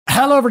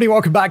Hello everybody,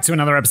 welcome back to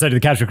another episode of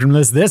the Casual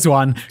Criminalist. This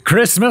one,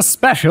 Christmas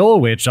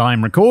special, which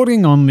I'm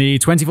recording on the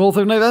 24th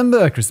of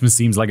November. Christmas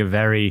seems like a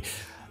very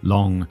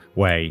long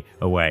way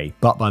away.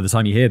 But by the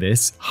time you hear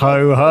this,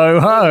 ho,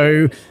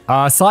 ho,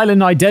 ho. Silent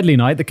Night, Deadly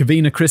Night, the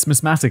Covina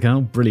Christmas Massacre.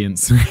 Oh,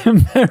 brilliant.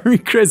 Merry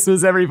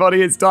Christmas,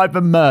 everybody. It's time for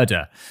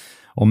murder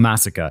or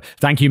massacre.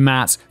 Thank you,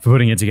 Matt, for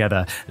putting it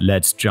together.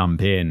 Let's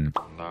jump in.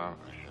 Now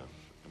I have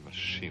a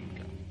machine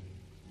gun.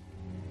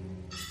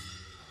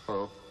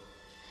 Ho, ho,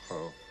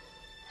 ho.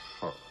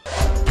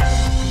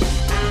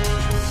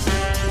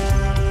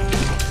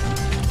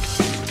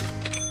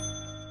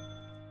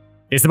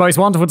 It's the most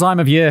wonderful time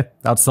of year,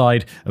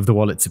 outside of the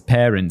wallets of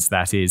parents,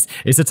 that is.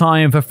 It's a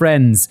time for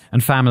friends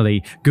and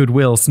family,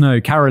 goodwill, snow,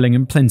 caroling,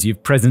 and plenty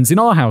of presents. In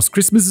our house,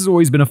 Christmas has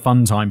always been a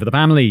fun time for the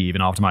family,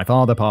 even after my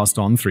father passed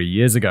on 3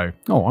 years ago.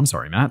 Oh, I'm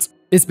sorry, Matt.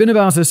 It's been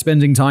about us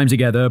spending time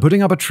together,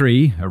 putting up a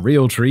tree, a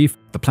real tree,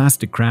 the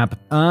plastic crap.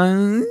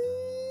 I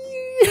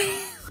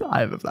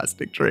have a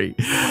plastic tree.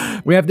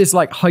 We have this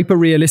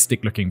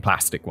hyper-realistic looking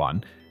plastic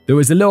one that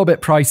was a little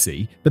bit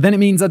pricey, but then it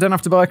means I don't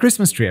have to buy a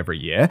Christmas tree every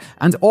year.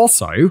 And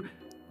also,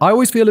 I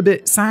always feel a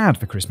bit sad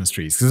for Christmas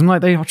trees because I'm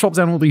like, they chop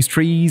down all these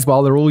trees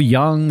while they're all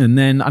young. And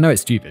then I know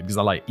it's stupid because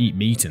I eat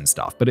meat and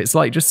stuff, but it's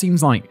just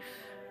seems like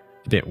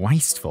a bit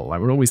wasteful.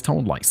 We're always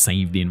told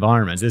save the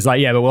environment. It's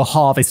yeah, but we'll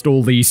harvest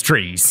all these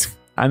trees.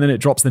 And then it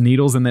drops the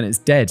needles and then it's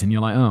dead. And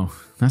you're like, oh,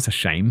 that's a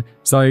shame.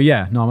 So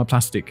yeah, no, I'm a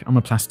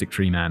plastic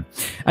tree man.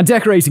 And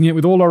decorating it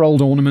with all our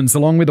old ornaments,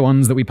 along with the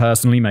ones that we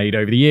personally made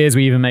over the years.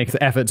 We even make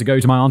the effort to go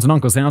to my aunt and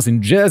uncle's house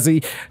in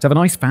Jersey to have a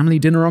nice family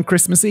dinner on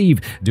Christmas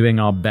Eve, doing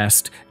our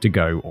best to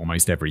go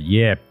almost every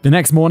year. The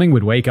next morning,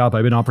 we'd wake up,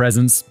 open our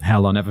presents.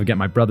 Hell, I'll never forget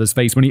my brother's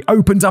face when he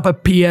opened up a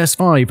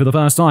PS5 for the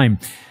first time,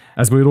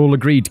 as we'd all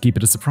agreed to keep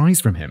it a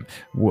surprise from him.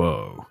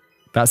 Whoa,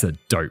 that's a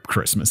dope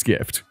Christmas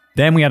gift.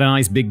 Then we had a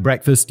nice big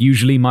breakfast,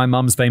 usually my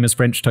mum's famous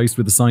French toast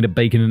with a side of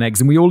bacon and eggs,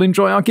 and we all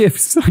enjoy our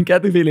gifts. I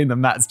get the feeling that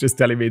Matt's just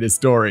telling me this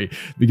story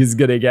because he's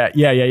gonna get,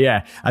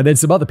 yeah. And then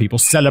some other people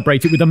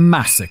celebrate it with a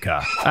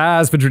massacre.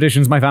 As for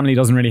traditions, my family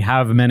doesn't really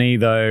have many,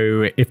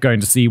 though if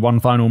going to see one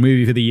final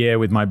movie for the year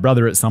with my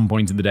brother at some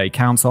point in the day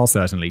counts, I'll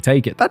certainly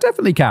take it. That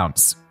definitely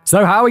counts.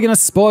 So how are we gonna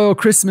spoil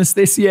Christmas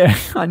this year?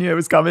 I knew it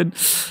was coming.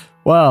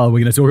 Well, we're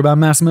going to talk about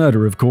mass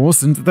murder, of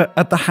course, and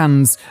at the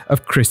hands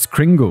of Kris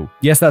Kringle.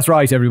 Yes, that's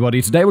right,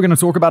 everybody. Today we're going to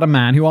talk about a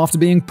man who, after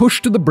being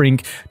pushed to the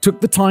brink, took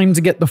the time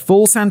to get the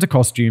full Santa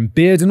costume,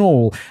 beard and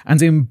all,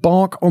 and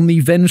embark on the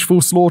vengeful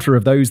slaughter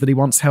of those that he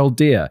once held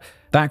dear.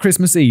 That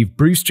Christmas Eve,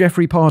 Bruce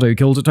Jeffrey Pardo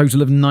killed a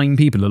total of 9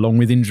 people, along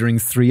with injuring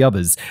 3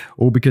 others,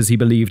 all because he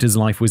believed his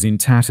life was in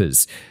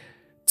tatters.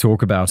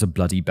 Talk about a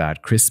bloody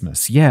bad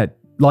Christmas. Yeah,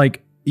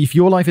 if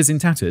your life is in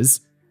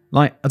tatters,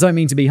 I don't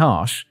mean to be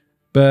harsh,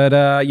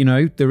 but,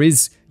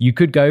 you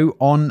could go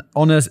on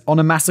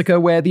a massacre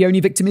where the only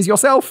victim is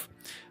yourself.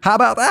 How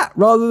about that?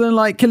 Rather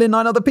than killing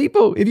 9 other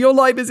people. If your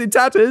life is in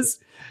tatters,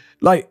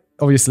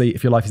 obviously,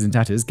 if your life is in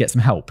tatters, get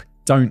some help.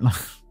 Don't,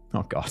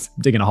 oh God,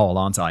 I'm digging a hole,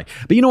 aren't I?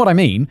 But you know what I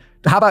mean?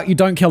 How about you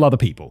don't kill other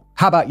people?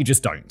 How about you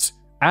just don't?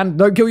 And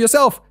don't kill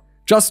yourself.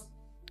 Just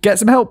get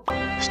some help.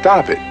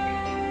 Stop it.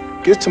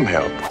 Get some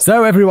help.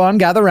 So everyone,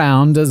 gather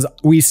round as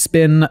we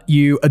spin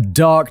you a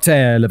dark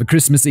tale of a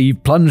Christmas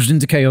Eve plunged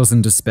into chaos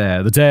and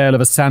despair. The tale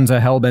of a Santa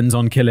hellbent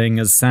on killing,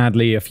 as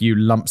sadly a few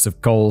lumps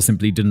of coal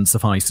simply didn't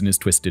suffice in his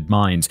twisted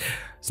mind.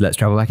 So let's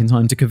travel back in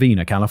time to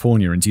Covina,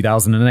 California in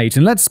 2008,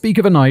 and let's speak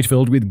of a night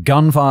filled with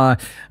gunfire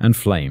and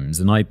flames,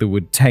 a night that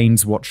would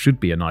taint what should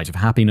be a night of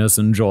happiness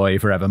and joy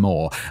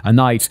forevermore, a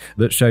night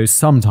that shows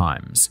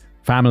sometimes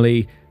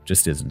family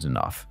just isn't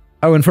enough.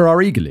 Oh, and for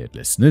our eagle-eared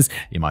listeners,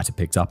 you might have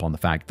picked up on the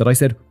fact that I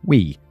said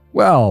we.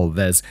 Well,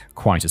 there's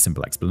quite a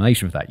simple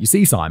explanation for that. You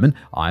see, Simon,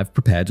 I've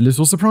prepared a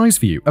little surprise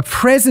for you. A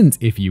present,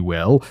 if you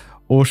will.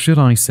 Or should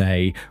I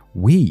say,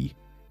 we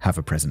have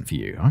a present for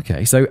you.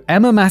 Okay, so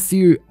Emma,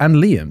 Matthew, and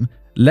Liam,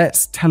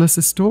 let's tell us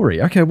a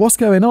story. Okay, what's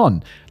going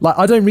on?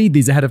 I don't read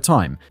these ahead of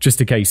time, just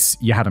in case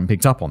you hadn't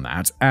picked up on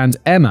that. And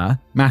Emma,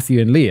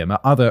 Matthew, and Liam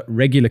are other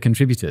regular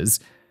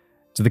contributors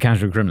to the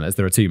Casual Criminalist.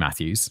 There are 2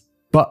 Matthews.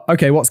 But,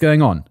 okay, what's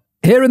going on?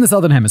 Here in the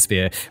Southern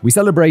Hemisphere, we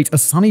celebrate a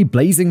sunny,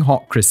 blazing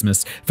hot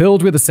Christmas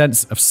filled with a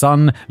sense of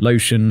sun,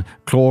 lotion,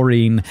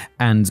 chlorine,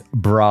 and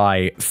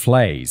braai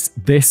flays.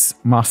 This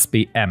must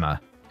be Emma,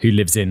 who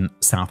lives in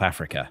South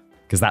Africa,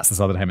 because that's the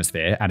Southern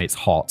Hemisphere and it's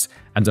hot,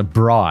 and a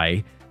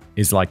braai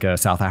is like a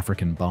South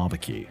African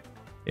barbecue,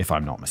 if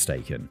I'm not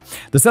mistaken.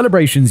 The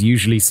celebrations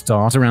usually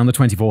start around the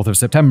 24th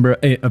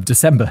of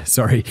December,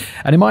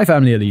 and in my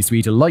family at least, we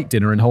eat a light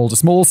dinner and hold a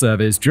small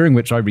service during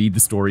which I read the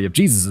story of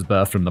Jesus'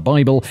 birth from the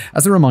Bible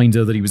as a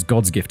reminder that he was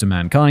God's gift to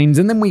mankind,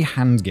 and then we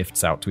hand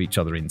gifts out to each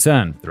other in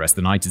turn. The rest of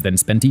the night is then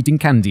spent eating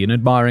candy and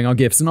admiring our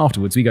gifts, and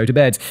afterwards we go to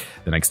bed.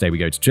 The next day we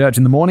go to church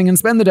in the morning and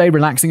spend the day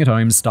relaxing at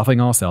home,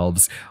 stuffing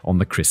ourselves on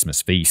the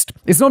Christmas feast.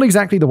 It's not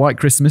exactly the white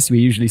Christmas we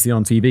usually see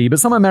on TV, but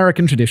some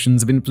American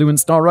traditions have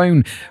influenced our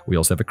own. We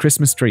also have a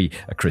Christmas Christmas tree,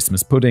 a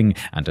Christmas pudding,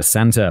 and a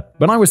Santa.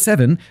 When I was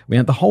 7, we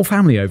had the whole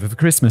family over for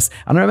Christmas,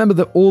 and I remember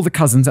that all the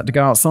cousins had to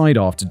go outside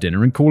after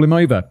dinner and call him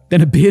over.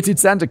 Then a bearded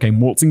Santa came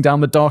waltzing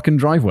down the darkened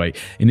driveway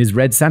in his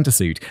red Santa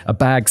suit, a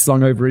bag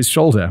slung over his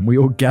shoulder, and we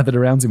all gathered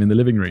around him in the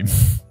living room.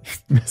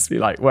 Must be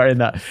like wearing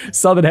that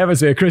Southern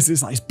Hemisphere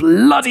Christmas. Like, it's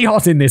bloody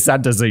hot in this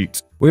Santa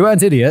suit. We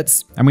weren't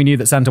idiots, and we knew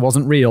that Santa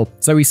wasn't real,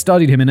 so we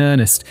studied him in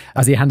earnest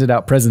as he handed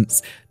out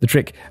presents. The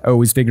trick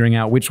always figuring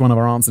out which one of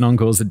our aunts and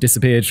uncles had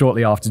disappeared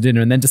shortly after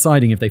dinner and then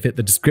deciding if they fit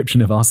the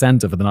description of our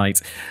Santa for the night.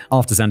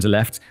 After Santa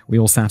left, we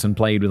all sat and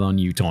played with our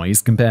new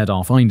toys, compared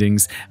our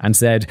findings, and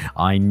said,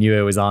 I knew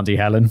it was Auntie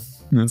Helen.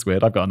 That's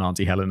weird. I've got an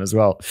Auntie Helen as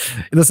well.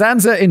 The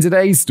Santa in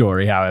today's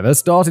story, however,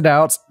 started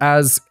out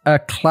as a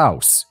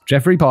Klaus.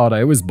 Jeffrey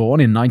Pardo was born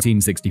in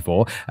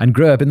 1964 and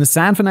grew up in the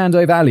San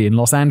Fernando Valley in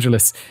Los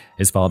Angeles.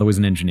 His father was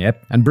an engineer,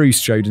 and Bruce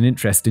showed an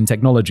interest in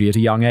technology at a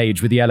young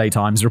age, with the LA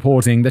Times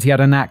reporting that he had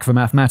a knack for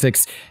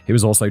mathematics. He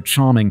was also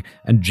charming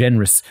and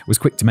generous, was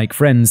quick to make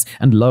friends,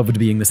 and loved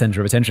being the center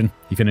of attention.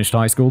 He finished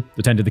high school,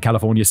 attended the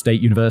California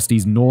State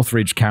University's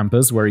Northridge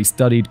campus, where he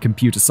studied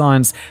computer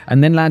science,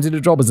 and then landed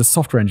a job as a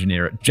software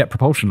engineer at Jet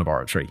Propulsion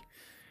Laboratory.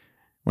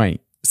 Wait,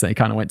 so he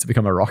kind of went to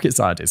become a rocket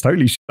scientist.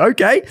 Holy shit.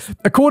 Okay.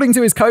 According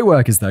to his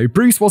co-workers, though,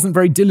 Bruce wasn't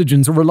very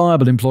diligent or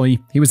reliable employee.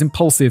 He was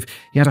impulsive.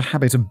 He had a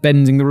habit of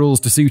bending the rules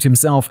to suit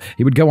himself.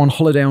 He would go on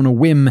holiday on a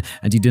whim,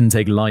 and he didn't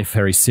take life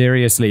very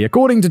seriously.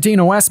 According to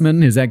Tina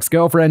Westman, his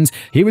ex-girlfriend,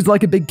 he was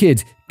like a big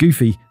kid,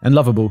 goofy and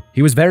lovable.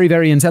 He was very,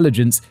 very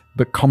intelligent,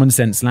 but common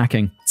sense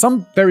lacking.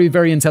 Some very,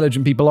 very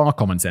intelligent people are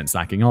common sense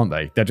lacking, aren't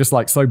they? They're just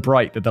like so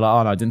bright that they're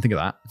like, oh no, I didn't think of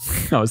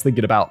that. I was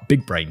thinking about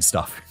big brain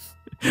stuff.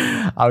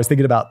 I was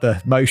thinking about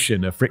the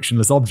motion of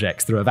frictionless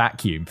objects through a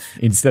vacuum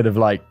instead of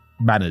like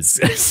manners,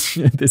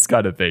 this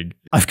kind of thing.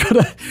 I've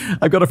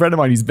got a friend of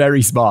mine who's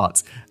very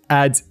smart,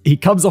 and he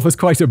comes off as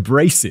quite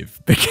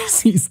abrasive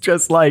because he's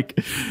just like,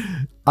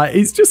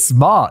 he's just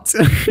smart.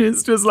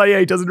 It's just like, yeah,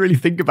 he doesn't really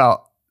think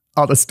about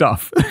other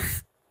stuff.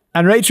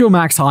 And Rachel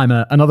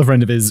Maxheimer, another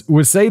friend of his,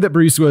 would say that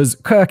Bruce was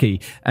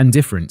quirky and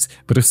different,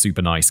 but a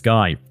super nice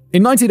guy.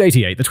 In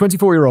 1988, the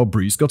 24-year-old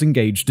Bruce got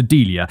engaged to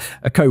Delia,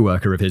 a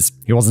co-worker of his.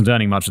 He wasn't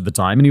earning much at the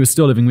time, and he was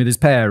still living with his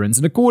parents,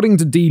 and according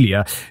to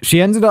Delia, she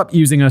ended up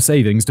using her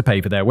savings to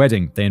pay for their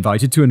wedding. They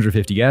invited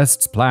 250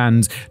 guests,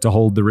 planned to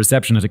hold the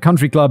reception at a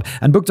country club,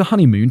 and booked a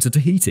honeymoon to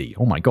Tahiti.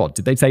 Oh my god,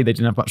 did they say they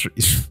didn't have much...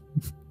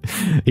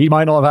 He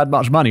might not have had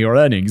much money or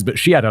earnings, but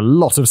she had a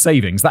lot of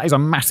savings. That is a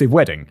massive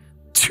wedding.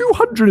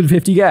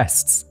 250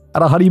 guests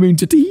at a honeymoon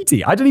to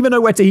Tahiti. I don't even know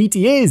where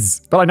Tahiti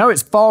is, but I know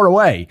it's far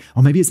away.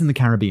 Or maybe it's in the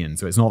Caribbean,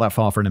 so it's not that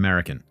far for an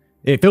American.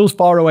 It feels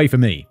far away for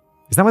me.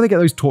 Is that where they get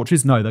those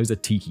torches? No, those are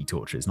tiki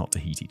torches, not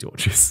Tahiti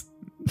torches.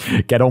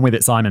 Get on with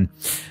it, Simon.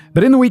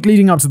 But in the week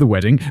leading up to the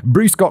wedding,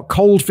 Bruce got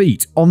cold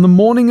feet. On the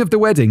morning of the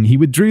wedding, he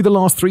withdrew the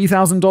last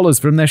 $3,000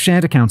 from their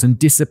shared account and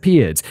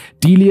disappeared.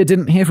 Delia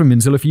didn't hear from him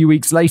until a few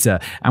weeks later,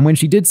 and when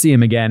she did see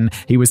him again,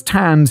 he was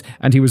tanned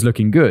and he was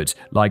looking good.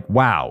 Like,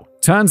 wow.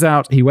 Turns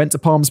out he went to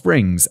Palm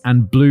Springs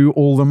and blew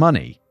all the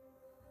money.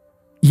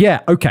 Yeah,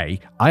 okay,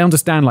 I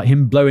understand like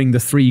him blowing the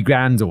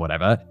 $3,000 or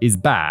whatever is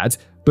bad,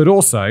 but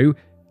also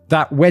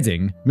that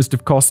wedding must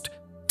have cost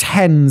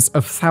tens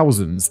of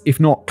thousands, if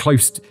not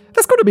close to...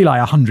 That's got to be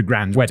like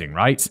 $100,000 wedding,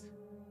 right?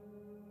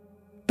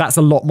 That's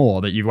a lot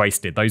more that you've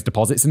wasted. Those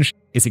deposits and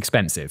it's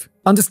expensive.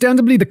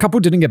 Understandably, the couple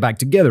didn't get back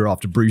together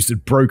after Bruce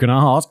had broken her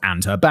heart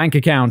and her bank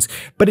account,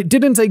 but it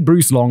didn't take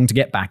Bruce long to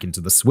get back into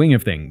the swing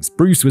of things.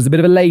 Bruce was a bit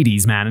of a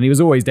ladies' man, and he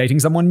was always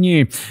dating someone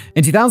new.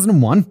 In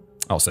 2001,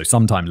 also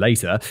sometime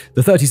later,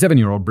 the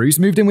 37-year-old Bruce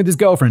moved in with his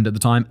girlfriend at the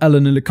time,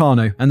 Eleanor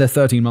Lucano, and their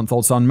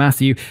 13-month-old son,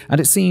 Matthew,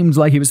 and it seemed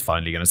like he was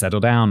finally going to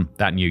settle down.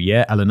 That new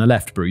year, Eleanor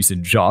left Bruce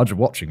in charge of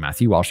watching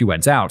Matthew while she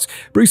went out.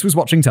 Bruce was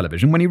watching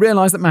television when he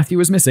realized that Matthew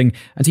was missing,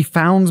 and he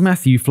found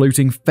Matthew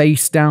floating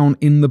face down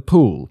in the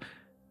pool.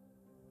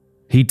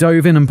 He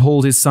dove in and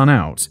pulled his son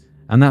out,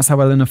 and that's how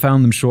Eleanor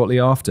found them shortly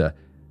after.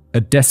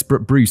 A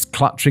desperate Bruce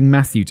clutching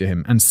Matthew to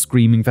him and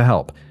screaming for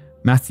help.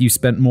 Matthew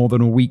spent more than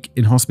a week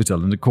in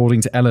hospital, and according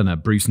to Eleanor,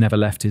 Bruce never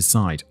left his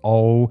side.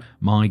 Oh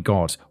my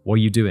god, what are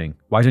you doing?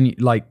 Why don't you,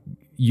 like,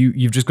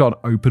 you've just got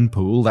an open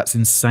pool? That's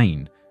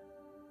insane.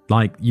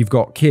 Like, you've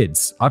got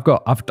kids.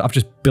 I've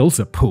just built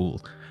a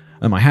pool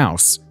at my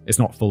house. It's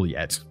not full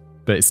yet,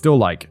 but it's still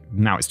like,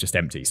 now it's just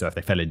empty, so if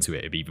they fell into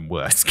it, it'd be even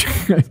worse,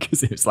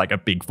 because it's like a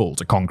big fall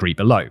to concrete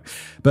below.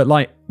 But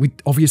like, we're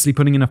obviously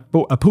putting in a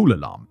pool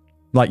alarm.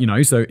 Like, you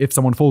know, so if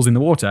someone falls in the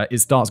water, it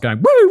starts going,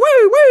 woo,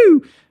 woo,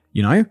 woo,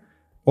 you know?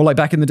 Or like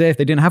back in the day, if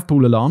they didn't have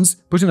pool alarms,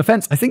 put in a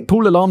fence. I think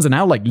pool alarms are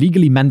now like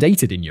legally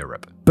mandated in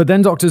Europe. But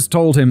then doctors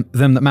told them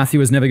that Matthew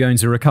was never going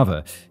to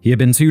recover. He had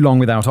been too long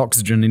without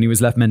oxygen and he was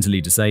left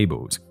mentally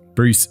disabled.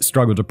 Bruce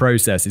struggled to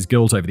process his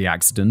guilt over the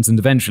accident, and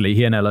eventually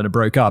he and Eleanor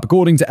broke up.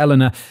 According to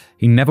Eleanor,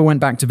 he never went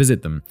back to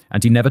visit them,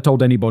 and he never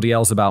told anybody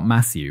else about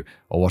Matthew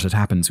or what had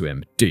happened to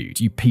him. Dude,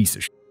 you piece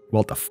of shit.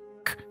 What the f***?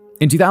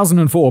 In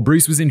 2004,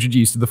 Bruce was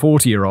introduced to the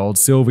 40-year-old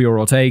Sylvia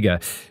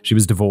Ortega. She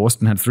was divorced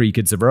and had 3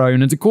 kids of her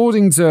own, and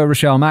according to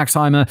Rochelle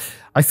Maxheimer,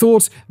 I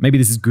thought maybe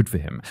this is good for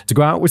him, to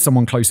go out with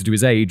someone closer to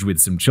his age with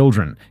some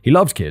children. He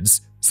loved kids,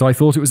 so I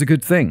thought it was a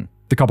good thing.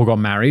 The couple got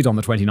married on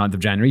the 29th of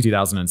January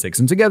 2006,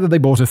 and together they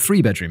bought a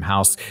 3-bedroom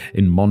house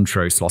in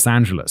Montrose, Los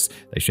Angeles.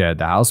 They shared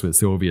the house with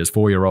Sylvia's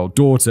 4-year-old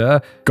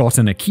daughter, got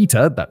an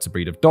Akita, that's a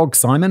breed of dog,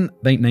 Simon,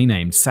 they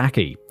named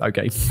Saki.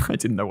 Okay, I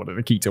didn't know what an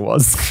Akita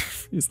was.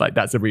 It's like,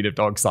 that's a breed of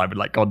dog, Simon,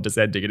 like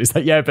condescending. And it's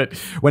like, yeah, but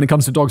when it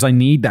comes to dogs, I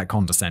need that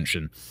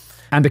condescension.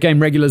 And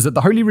became regulars at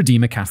the Holy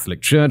Redeemer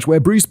Catholic Church,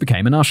 where Bruce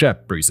became an usher.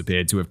 Bruce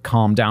appeared to have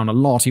calmed down a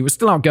lot. He was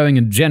still outgoing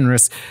and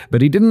generous,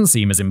 but he didn't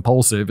seem as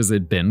impulsive as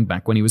he'd been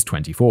back when he was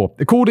 24.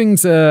 According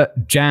to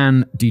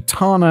Jan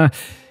DiTana,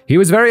 he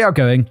was very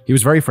outgoing, he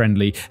was very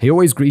friendly, he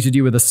always greeted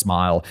you with a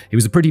smile, he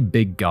was a pretty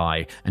big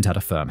guy and had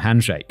a firm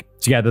handshake.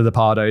 Together, the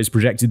Pardos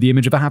projected the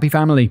image of a happy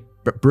family,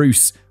 but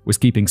Bruce was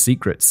keeping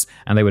secrets,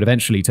 and they would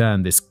eventually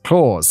turn this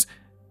Claus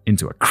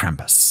into a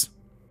Krampus.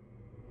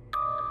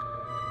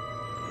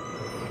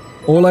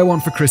 All I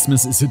want for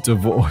Christmas is a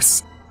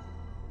divorce.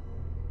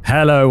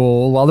 Hello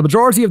all. While the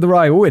majority of the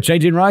we're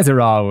changing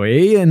writer, are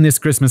we? In this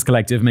Christmas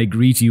collective may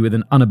greet you with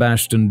an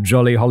unabashed and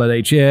jolly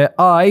holiday cheer.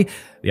 I,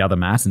 the other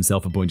Matt and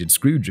self-appointed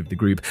Scrooge of the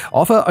group,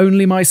 offer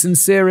only my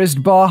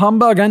sincerest bar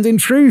humbug, and in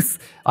truth,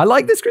 I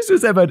like this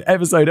Christmas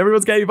episode.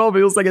 Everyone's getting involved.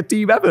 It feels like a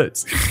team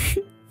effort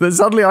that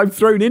suddenly I'm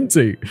thrown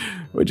into,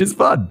 which is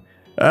fun.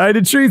 And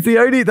in truth,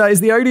 that is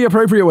the only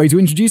appropriate way to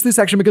introduce this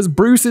section, because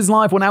Bruce's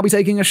life will now be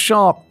taking a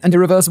sharp and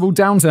irreversible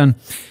downturn.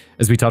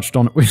 As we touched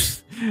on,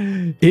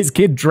 his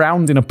kid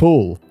drowned in a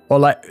pool, or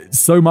like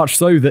so much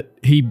so that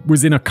he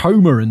was in a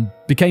coma and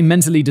became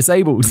mentally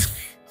disabled.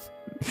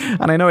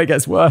 And I know it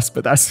gets worse,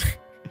 but it's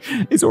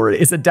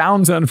a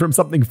downturn from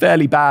something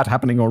fairly bad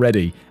happening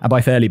already. And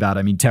by fairly bad,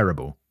 I mean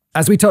terrible.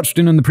 As we touched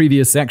on in the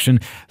previous section,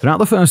 throughout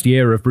the first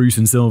year of Bruce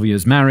and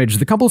Sylvia's marriage,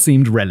 the couple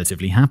seemed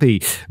relatively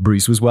happy.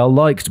 Bruce was well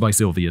liked by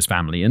Sylvia's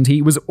family, and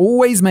he was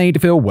always made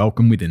to feel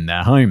welcome within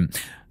their home.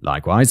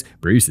 Likewise,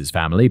 Bruce's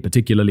family,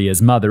 particularly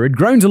his mother, had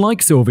grown to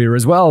like Sylvia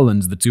as well,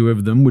 and the two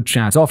of them would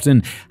chat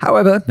often.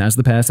 However, as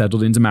the pair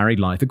settled into married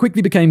life, it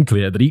quickly became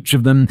clear that each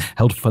of them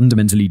held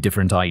fundamentally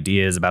different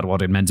ideas about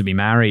what it meant to be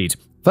married.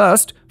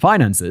 First,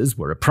 finances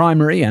were a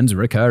primary and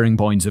recurring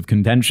point of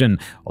contention.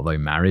 Although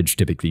marriage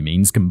typically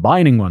means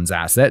combining one's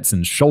assets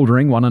and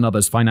shouldering one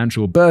another's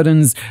financial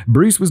burdens,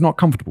 Bruce was not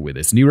comfortable with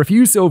this, and he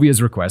refused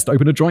Sylvia's request to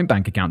open a joint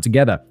bank account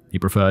together. He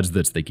preferred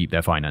that they keep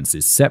their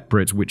finances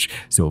separate, which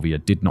Sylvia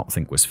did not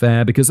think was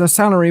fair because her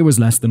salary was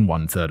less than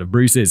 1/3 of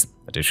Bruce's.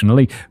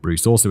 Additionally,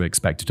 Bruce also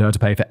expected her to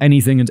pay for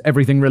anything and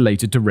everything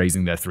related to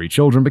raising their 3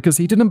 children because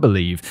he didn't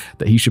believe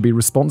that he should be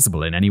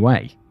responsible in any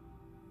way.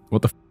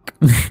 What the f***?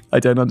 I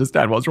don't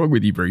understand. What's wrong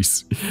with you,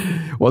 Bruce?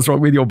 What's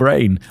wrong with your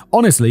brain?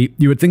 Honestly,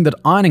 you would think that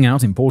ironing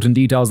out important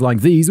details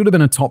like these would have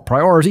been a top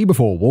priority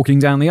before walking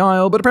down the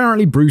aisle, but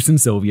apparently Bruce and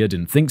Sylvia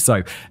didn't think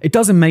so. It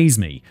does amaze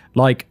me,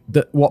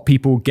 what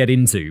people get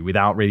into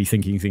without really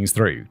thinking things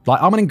through.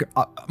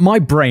 My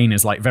brain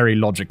is very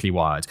logically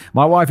wired.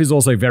 My wife is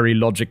also very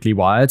logically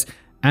wired,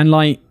 and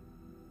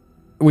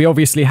we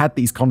obviously had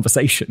these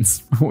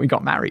conversations when we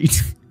got married.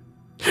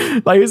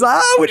 It's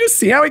we'll just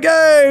see how it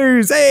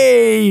goes.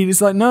 Hey, it's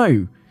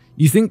no,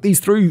 you think these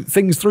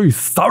things through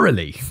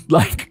thoroughly.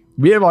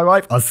 Me and my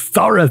wife are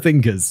thorough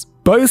thinkers.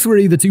 Both were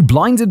either too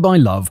blinded by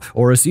love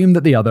or assumed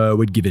that the other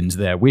would give in to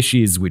their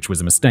wishes, which was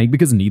a mistake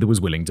because neither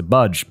was willing to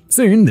budge.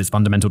 Soon, this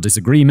fundamental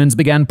disagreement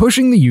began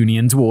pushing the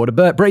union toward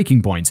a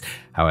breaking point.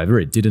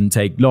 However, it didn't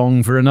take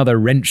long for another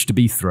wrench to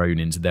be thrown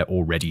into their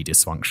already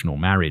dysfunctional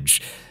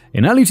marriage.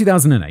 In early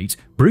 2008,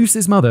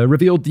 Bruce's mother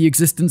revealed the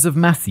existence of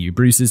Matthew,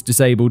 Bruce's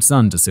disabled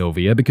son, to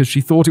Sylvia because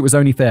she thought it was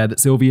only fair that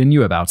Sylvia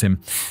knew about him.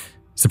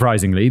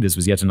 Surprisingly, this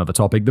was yet another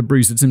topic that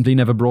Bruce had simply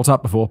never brought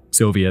up before.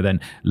 Sylvia then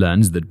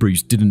learned that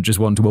Bruce didn't just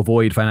want to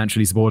avoid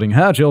financially supporting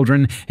her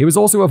children, he was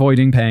also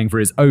avoiding paying for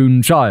his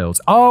own child.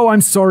 Oh,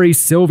 I'm sorry,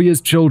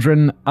 Sylvia's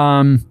children,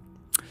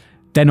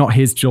 they're not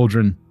his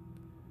children.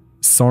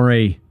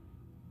 Sorry.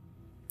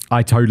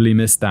 I totally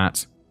missed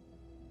that.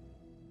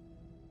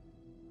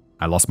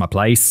 I lost my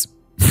place.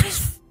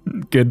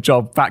 Good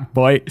job, fact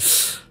boy.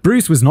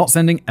 Bruce was not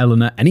sending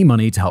Eleanor any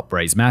money to help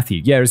raise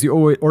Matthew. Yeah, as you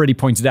already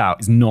pointed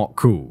out, is not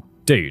cool.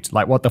 Dude,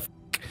 what the f***?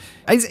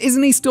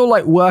 Isn't he still,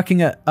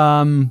 working at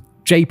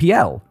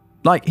JPL?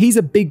 He's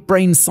a big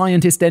brain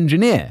scientist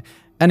engineer.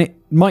 And it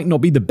might not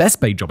be the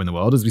best paid job in the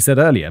world, as we said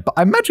earlier, but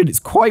I imagine it's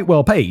quite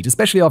well paid,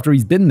 especially after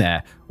he's been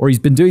there, or he's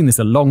been doing this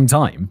a long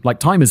time.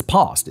 Time has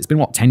passed. It's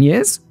been, 10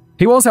 years?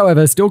 He was,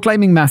 however, still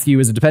claiming Matthew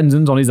as a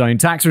dependent on his own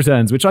tax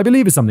returns, which I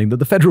believe is something that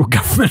the federal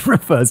government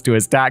refers to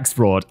as tax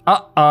fraud.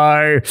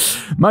 Uh-oh.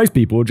 Most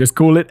people just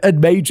call it a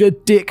major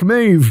dick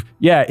move.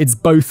 Yeah, it's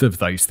both of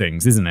those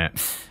things, isn't it?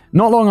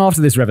 Not long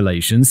after this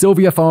revelation,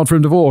 Sylvia filed for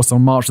a divorce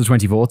on March the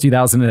 24th,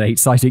 2008,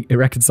 citing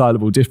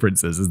irreconcilable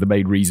differences as the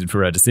main reason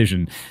for her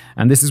decision.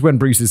 And this is when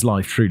Bruce's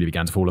life truly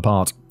began to fall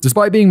apart.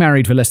 Despite being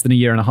married for less than a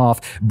year and a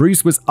half,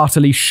 Bruce was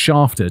utterly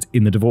shafted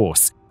in the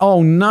divorce.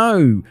 Oh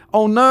no!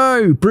 Oh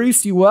no!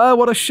 Bruce, you were?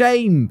 What a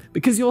shame!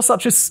 Because you're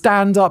such a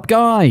stand-up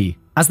guy.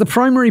 As the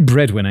primary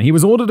breadwinner, he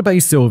was ordered to pay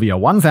Sylvia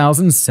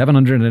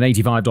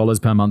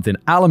 $1,785 per month in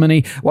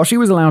alimony, while she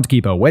was allowed to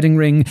keep her wedding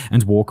ring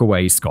and walk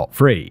away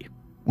scot-free.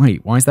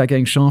 Wait, why is that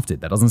getting shafted?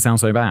 That doesn't sound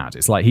so bad.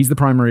 It's like he's the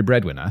primary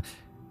breadwinner.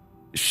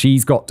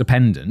 She's got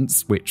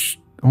dependents, which...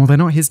 Oh, they're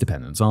not his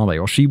dependents, are they?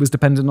 Or she was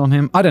dependent on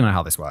him? I don't know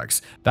how this works.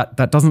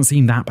 That doesn't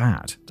seem that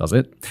bad, does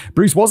it?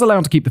 Bruce was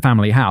allowed to keep the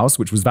family house,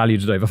 which was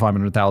valued at over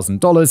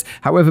 $500,000.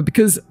 However,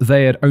 because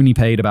they had only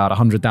paid about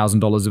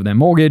 $100,000 of their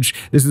mortgage,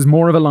 this was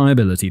more of a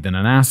liability than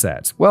an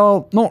asset.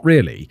 Well, not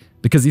really,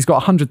 because he's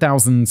got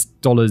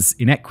 $100,000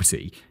 in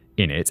equity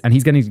in it, and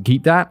he's getting to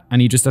keep that,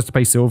 and he just has to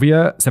pay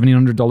Sylvia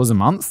 $1,700 a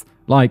month?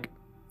 Like,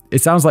 it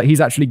sounds like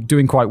he's actually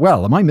doing quite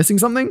well. Am I missing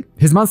something?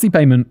 His monthly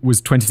payment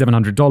was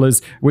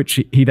 $2,700,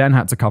 which he then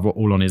had to cover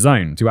all on his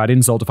own. To add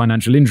insult to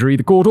financial injury,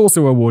 the court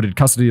also awarded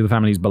custody of the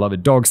family's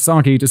beloved dog,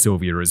 Saki, to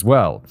Sylvia as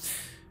well.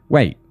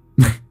 Wait.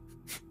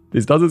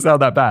 This doesn't sound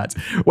that bad.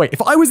 Wait,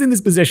 if I was in this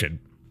position,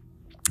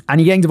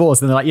 and you're getting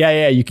divorced, and they're like,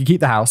 yeah, you can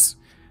keep the house.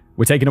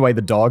 We're taking away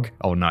the dog.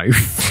 Oh, no.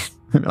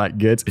 Like,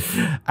 good.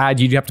 And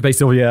you have to pay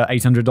Sylvia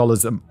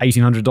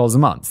 $1,800 a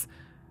month.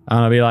 And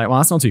I'll be like, well,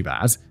 that's not too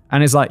bad.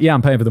 And it's like, yeah,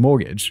 I'm paying for the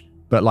mortgage,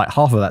 but like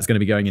half of that's going to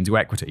be going into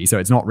equity, so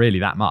it's not really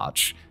that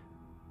much.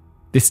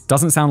 This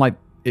doesn't sound like,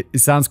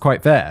 it sounds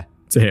quite fair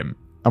to him.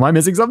 Am I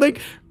missing something?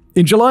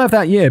 In July of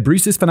that year,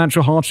 Bruce's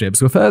financial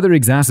hardships were further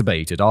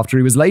exacerbated after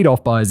he was laid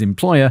off by his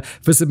employer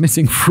for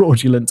submitting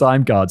fraudulent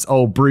time cards.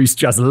 Oh, Bruce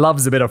just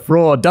loves a bit of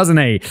fraud, doesn't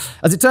he?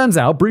 As it turns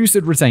out, Bruce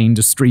had retained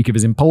a streak of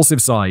his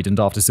impulsive side, and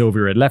after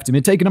Sylvia had left him,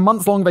 had taken a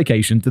month-long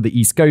vacation to the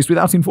East Coast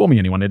without informing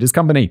anyone at his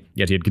company.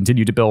 Yet he had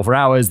continued to bill for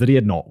hours that he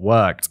had not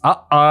worked.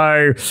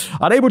 Uh-oh!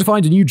 Unable to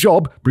find a new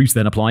job, Bruce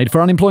then applied for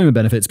unemployment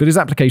benefits, but his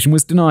application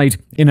was denied.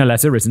 In a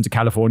letter written to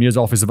California's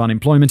Office of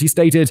Unemployment, he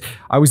stated,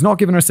 "I was not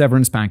given a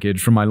severance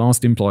package from my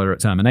last employer at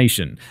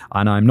termination,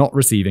 and I'm not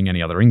receiving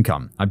any other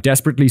income. I'm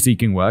desperately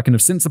seeking work and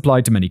have since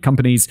applied to many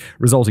companies,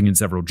 resulting in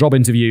several job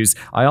interviews.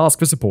 I ask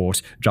for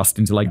support just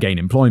until I gain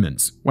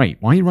employment." Wait,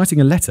 why are you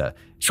writing a letter?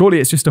 Surely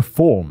it's just a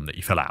form that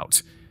you fill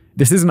out.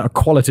 This isn't a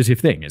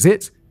qualitative thing, is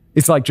it?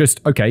 It's like just,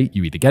 okay,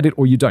 you either get it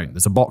or you don't.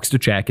 There's a box to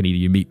check and either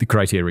you meet the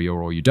criteria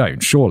or you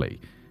don't,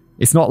 surely.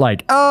 It's not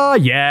like,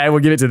 yeah,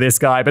 we'll give it to this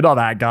guy, but not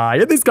that guy.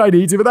 And this guy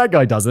needs it, but that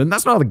guy doesn't.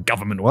 That's not how the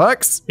government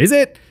works, is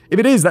it? If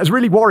it is, that's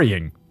really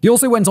worrying. He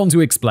also went on to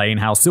explain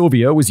how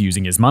Sylvia was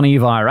using his money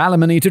via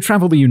alimony to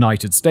travel the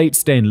United States,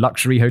 stay in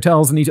luxury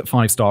hotels, and eat at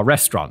 5-star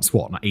restaurants.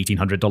 What, not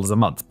 $1,800 a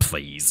month?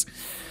 Please.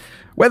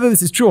 Whether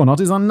this is true or not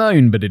is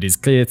unknown, but it is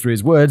clear through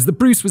his words that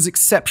Bruce was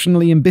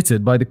exceptionally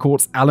embittered by the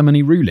court's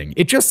alimony ruling.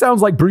 It just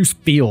sounds like Bruce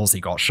feels he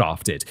got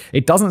shafted.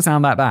 It doesn't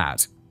sound that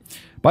bad.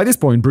 By this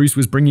point, Bruce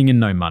was bringing in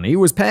no money,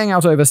 was paying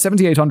out over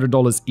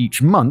 $7,800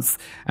 each month,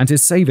 and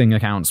his saving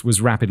accounts was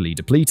rapidly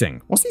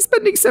depleting. Was he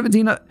spending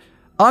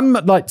I'm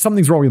like,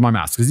 something's wrong with my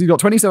maths, because he's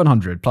got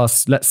 $2,700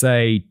 plus, let's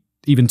say,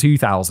 even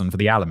 $2,000 for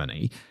the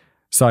alimony.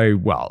 So,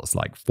 well, it's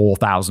like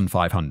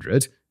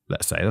 $4,500.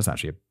 Let's say that's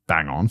actually a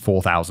bang on,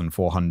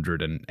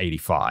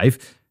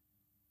 $4,485.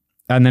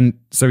 And then,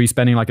 so he's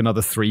spending like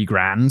another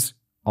 $3,000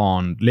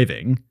 on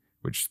living,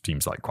 which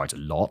seems like quite a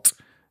lot,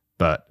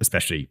 but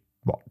especially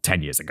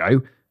 10 years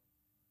ago.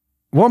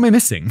 What am I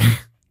missing?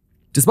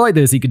 Despite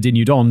this, he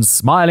continued on,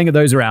 smiling at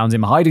those around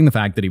him, hiding the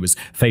fact that he was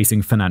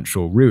facing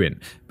financial ruin.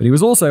 But he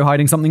was also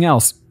hiding something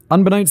else.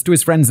 Unbeknownst to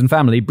his friends and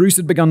family, Bruce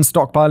had begun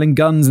stockpiling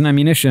guns and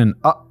ammunition.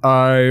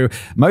 Uh-oh.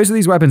 Most of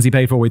these weapons he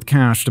paid for with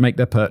cash to make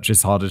their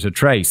purchase harder to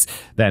trace.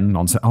 Then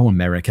on to,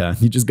 America.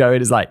 You just go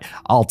in, it's like,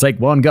 I'll take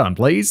one gun,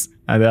 please.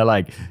 And they're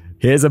like,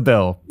 here's a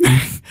bill.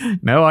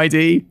 No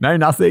ID, no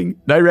nothing,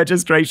 no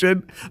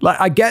registration.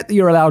 Like, I get that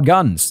you're allowed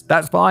guns.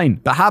 That's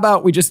fine. But how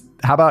about you just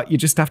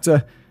have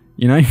to,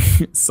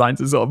 sign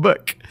some sort of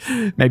book.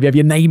 Maybe have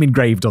your name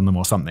engraved on them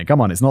or something. Come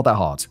on, it's not that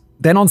hard.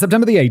 Then on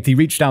September the 8th, he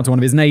reached out to one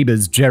of his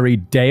neighbors, Jerry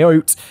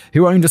Deote,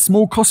 who owned a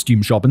small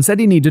costume shop and said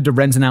he needed to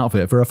rent an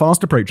outfit for a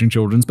fast-approaching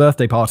children's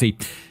birthday party.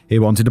 He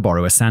wanted to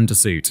borrow a Santa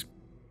suit.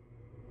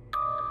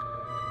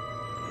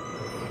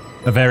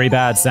 A very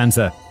bad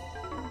Santa.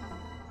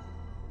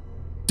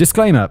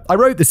 Disclaimer, I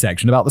wrote this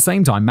section about the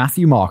same time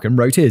Matthew Markham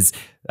wrote his.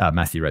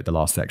 Matthew wrote the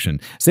last section.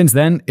 Since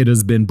then, it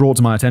has been brought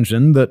to my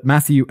attention that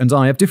Matthew and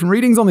I have different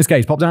readings on this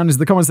case. Pop down into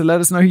the comments and let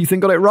us know who you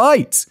think got it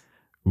right.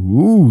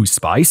 Ooh,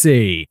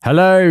 spicy.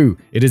 Hello,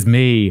 it is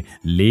me,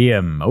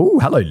 Liam. Oh,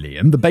 hello,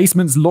 Liam. The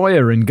basement's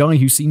lawyer and guy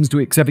who seems to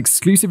have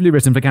exclusively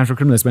written for casual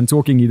criminalists when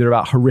talking either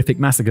about horrific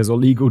massacres or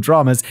legal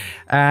dramas.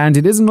 And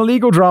it isn't a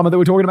legal drama that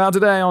we're talking about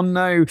today, oh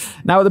no.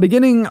 Now, at the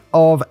beginning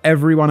of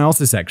everyone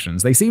else's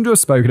sections, they seem to have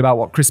spoken about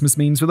what Christmas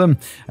means for them.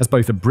 As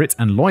both a Brit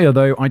and lawyer,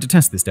 though, I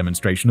detest this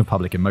demonstration of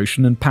public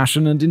emotion and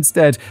passion, and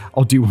instead,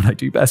 I'll do what I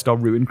do best. I'll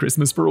ruin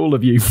Christmas for all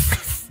of you.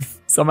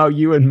 Somehow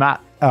you and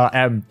Matt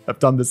M have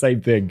done the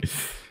same thing.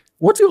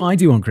 What do I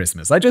do on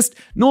Christmas? I just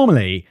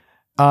normally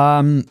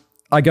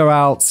I go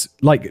out,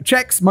 like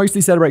Czechs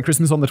mostly celebrate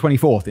Christmas on the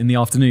 24th in the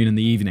afternoon and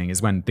the evening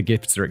is when the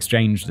gifts are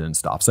exchanged and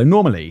stuff. So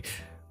normally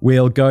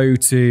we've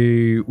got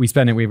a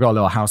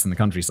little house in the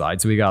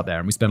countryside. So we go out there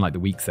and we spend like the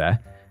week there.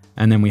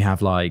 And then we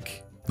have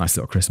like nice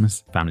little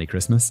Christmas, family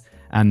Christmas.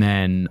 And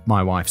then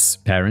my wife's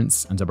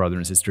parents and her brother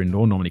and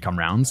sister-in-law normally come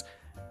round.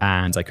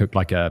 And I cook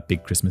like a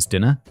big Christmas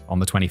dinner on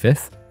the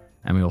 25th.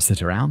 And we all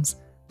sit around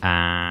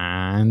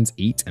and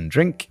eat and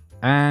drink.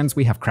 And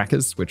we have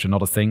crackers, which are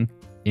not a thing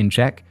in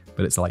Czech.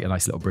 But it's like a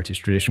nice little British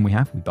tradition we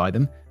have. We buy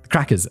them. The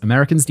crackers.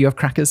 Americans, do you have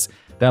crackers?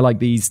 They're like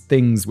these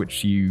things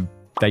which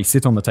they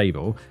sit on the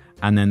table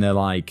and then they're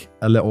like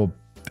a little...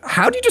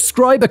 How do you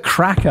describe a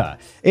cracker?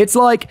 It's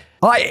like...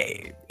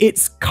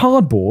 It's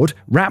cardboard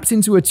wrapped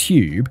into a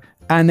tube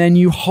and then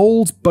you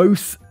hold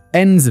both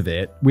ends of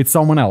it with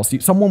someone else.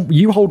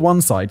 You hold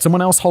one side,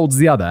 someone else holds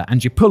the other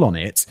and you pull on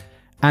it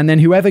and then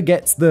whoever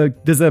gets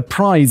there's a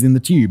prize in the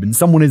tube and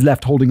someone is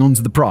left holding on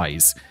to the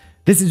prize.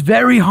 This is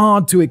very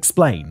hard to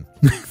explain.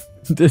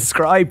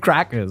 Describe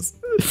crackers.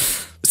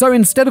 So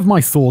instead of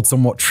my thoughts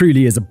on what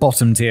truly is a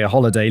bottom tier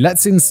holiday,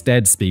 let's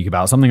instead speak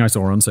about something I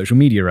saw on social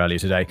media earlier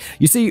today.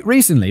 You see,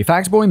 recently,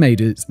 Factboy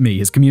made me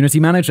his community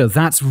manager.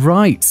 That's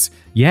right.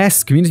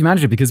 Yes, community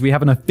manager, because we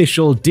have an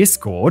official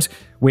Discord,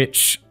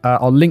 which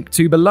I'll link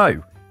to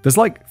below. There's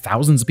like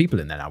thousands of people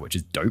in there now, which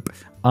is dope.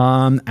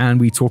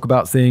 And we talk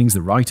about things.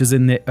 The writers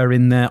are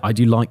in there. I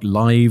do like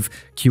live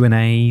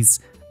Q&As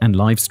and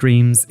live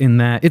streams in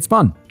there. It's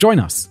fun. Join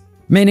us.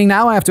 Meaning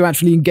now I have to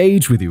actually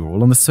engage with you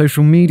all on the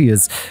social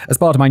medias. As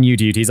part of my new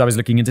duties, I was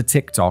looking into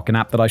TikTok, an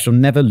app that I shall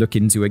never look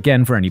into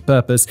again for any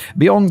purpose,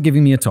 beyond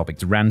giving me a topic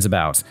to rant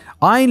about.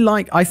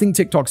 I think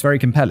TikTok's very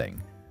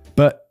compelling,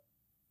 but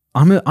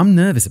I'm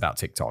nervous about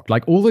TikTok.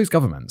 Like all those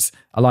governments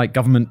are like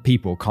government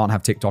people can't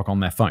have TikTok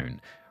on their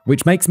phone,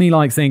 which makes me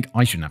like think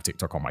I shouldn't have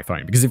TikTok on my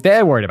phone because if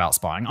they're worried about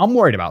spying, I'm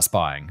worried about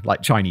spying,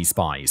 like Chinese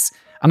spies.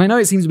 And I know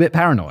it seems a bit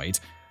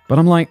paranoid, but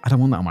I'm like, I don't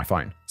want that on my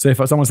phone. So if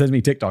someone sends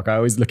me TikTok, I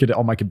always look at it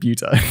on my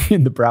computer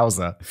in the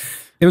browser.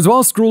 It was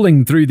while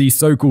scrolling through the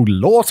so-called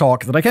Law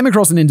Talk that I came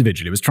across an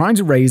individual who was trying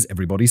to raise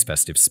everybody's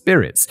festive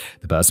spirits.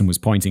 The person was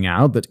pointing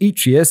out that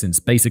each year since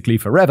basically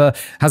forever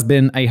has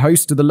been a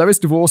host to the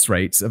lowest divorce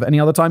rates of any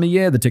other time of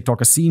year. The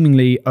TikToker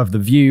seemingly of the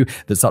view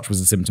that such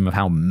was a symptom of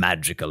how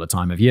magical a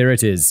time of year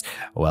it is.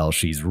 Well,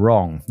 she's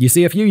wrong. You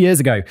see, a few years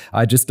ago,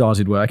 I just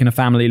started work in a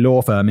family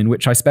law firm in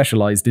which I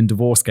specialized in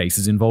divorce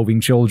cases involving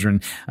children.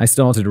 I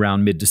started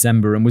around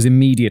mid-December and was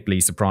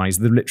immediately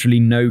surprised that literally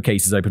no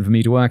cases open for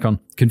me to work on.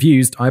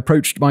 Confused, I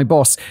approached my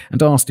boss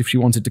and asked if she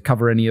wanted to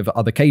cover any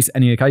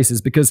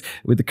cases because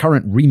with the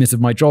current remit of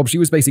my job, she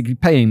was basically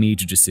paying me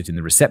to just sit in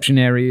the reception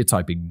area,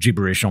 typing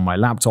gibberish on my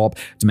laptop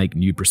to make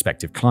new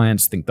prospective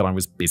clients think that I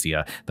was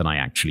busier than I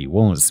actually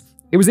was.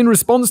 It was in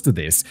response to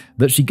this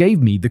that she gave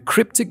me the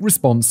cryptic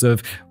response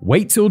of,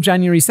 wait till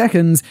January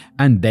 2nd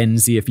and then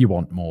see if you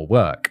want more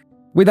work.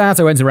 With that,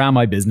 I went around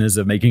my business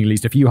of making at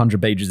least a few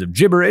hundred pages of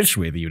gibberish,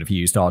 with even a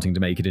few starting to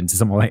make it into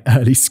some of my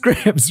early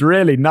scripts.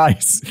 Really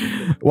nice.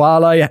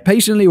 While I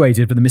patiently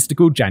waited for the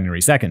mystical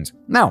January 2nd.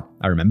 Now,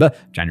 I remember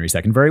January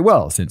 2nd very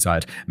well, since I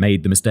had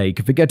made the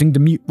mistake of forgetting to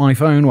mute my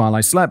phone while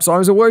I slept, so I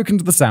was awoken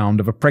to the sound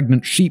of a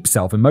pregnant sheep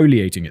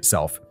self-immolating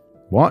itself.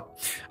 What?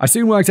 I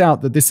soon worked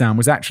out that this sound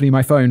was actually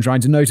my phone trying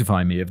to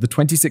notify me of the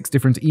 26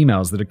 different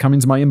emails that had come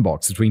into my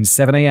inbox between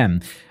 7 a.m.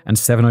 and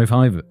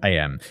 7:05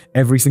 a.m.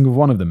 Every single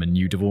one of them a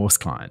new divorce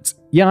client.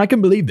 Yeah, I can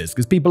believe this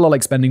because people are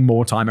like spending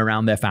more time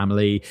around their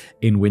family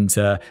in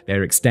winter,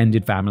 their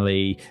extended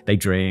family, they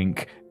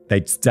drink,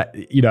 they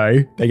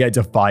get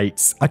into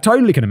fights. I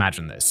totally can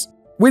imagine this.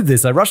 With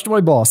this, I rushed to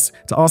my boss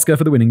to ask her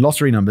for the winning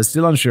lottery numbers,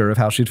 still unsure of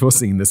how she'd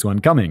foreseen this one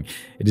coming.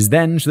 It is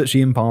then that she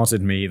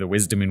imparted me the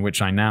wisdom in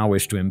which I now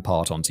wish to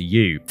impart onto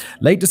you.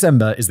 Late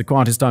December is the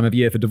quietest time of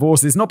year for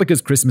divorces, not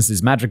because Christmas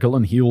is magical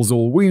and heals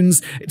all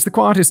wounds. It's the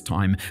quietest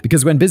time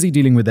because when busy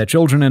dealing with their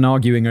children and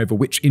arguing over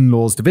which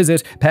in-laws to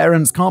visit,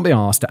 parents can't be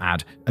asked to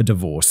add a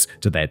divorce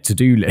to their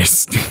to-do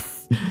list.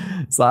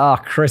 It's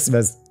like,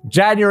 Christmas.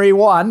 January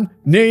 1,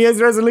 New Year's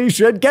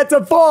resolution, get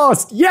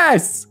divorced!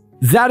 Yes!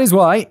 That is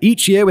why,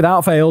 each year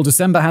without fail,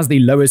 December has the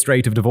lowest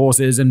rate of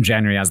divorces and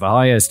January has the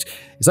highest.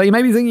 So you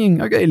may be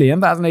thinking, okay, Liam,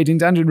 fascinating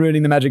tangent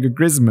ruining the magic of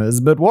Christmas,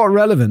 but what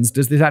relevance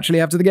does this actually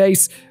have to the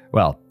case?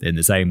 Well, in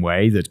the same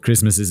way that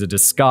Christmas is a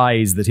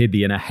disguise that hid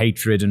the inner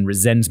hatred and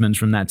resentment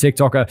from that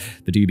TikToker,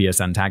 the dubious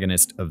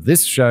antagonist of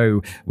this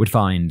show would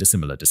find a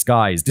similar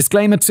disguise.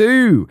 Disclaimer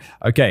 2!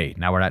 Okay,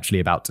 now we're actually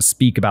about to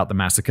speak about the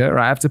massacre.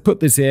 I have to put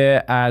this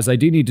here as I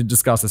do need to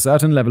discuss a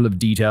certain level of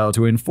detail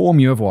to inform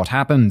you of what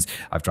happened.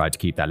 I've tried to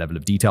keep that level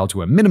of detail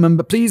to a minimum,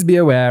 but please be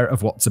aware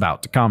of what's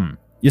about to come.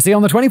 You see,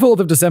 on the 24th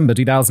of December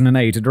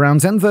 2008, at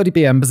around 10:30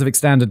 p.m. Pacific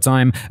Standard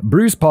Time,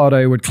 Bruce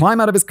Pardo would climb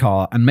out of his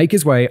car and make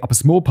his way up a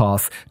small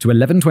path to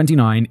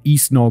 1129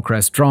 East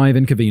Norcrest Drive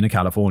in Covina,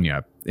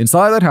 California.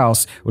 Inside that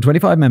house were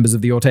 25 members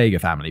of the Ortega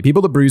family,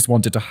 people that Bruce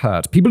wanted to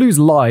hurt, people whose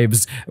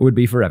lives would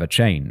be forever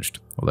changed.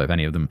 Although if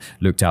any of them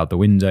looked out the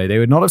window, they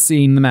would not have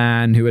seen the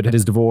man who had had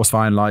his divorce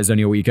finalized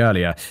only a week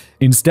earlier.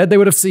 Instead, they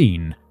would have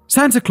seen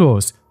Santa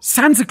Claus!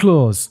 Santa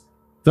Claus!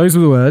 Those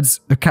were the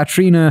words of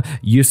Katrina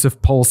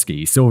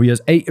Yusuf-Polsky,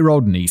 Sylvia's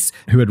 8-year-old niece,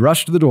 who had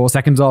rushed to the door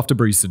seconds after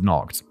Bruce had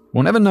knocked.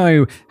 We'll never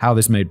know how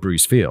this made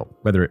Bruce feel,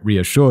 whether it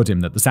reassured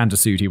him that the Santa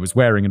suit he was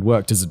wearing had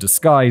worked as a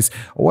disguise,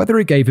 or whether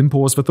it gave him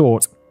pause for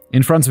thought.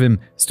 In front of him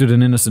stood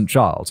an innocent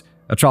child,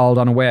 a child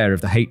unaware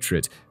of the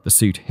hatred the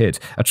suit hid,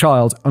 a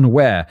child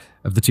unaware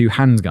of the 2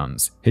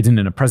 handguns hidden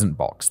in a present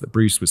box that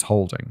Bruce was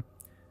holding.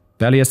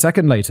 Barely a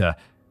second later,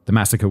 the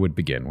massacre would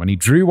begin when he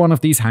drew one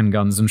of these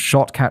handguns and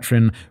shot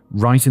Katrin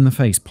right in the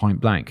face point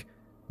blank.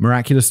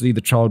 Miraculously,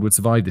 the child would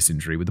survive this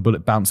injury with the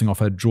bullet bouncing off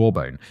her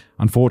jawbone.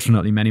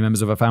 Unfortunately, many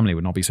members of her family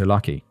would not be so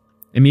lucky.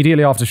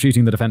 Immediately after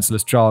shooting the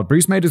defenseless child,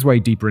 Bruce made his way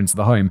deeper into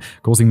the home,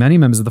 causing many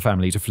members of the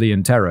family to flee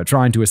in terror,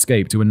 trying to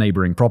escape to a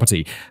neighboring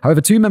property. However,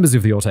 2 members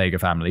of the Ortega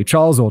family,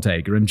 Charles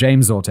Ortega and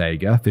James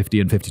Ortega, 50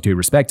 and 52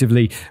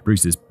 respectively,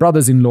 Bruce's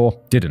brothers-in-law,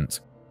 didn't.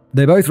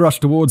 They both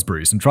rushed towards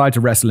Bruce and tried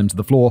to wrestle him to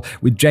the floor,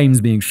 with James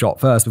being shot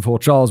first before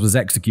Charles was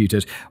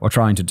executed, or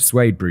trying to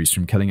dissuade Bruce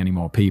from killing any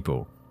more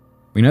people.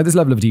 We know this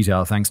level of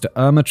detail thanks to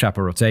Irma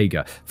Chapa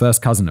Ortega,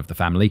 first cousin of the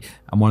family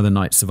and one of the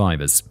night's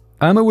survivors.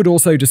 Irma would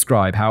also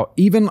describe how,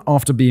 even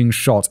after being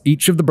shot,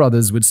 each of the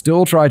brothers would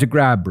still try to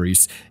grab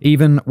Bruce,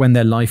 even when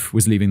their life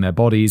was leaving their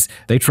bodies.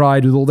 They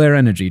tried with all their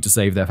energy to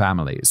save their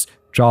families.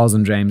 Charles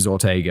and James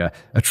Ortega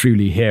are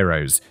truly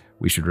heroes,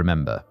 we should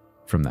remember,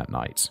 from that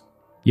night.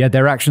 Yet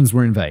their actions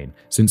were in vain,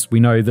 since we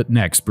know that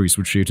next Bruce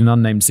would shoot an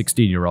unnamed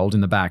 16-year-old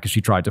in the back as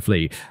she tried to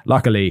flee.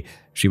 Luckily,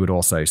 she would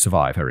also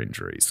survive her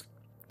injuries.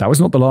 That was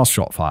not the last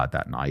shot fired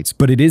that night,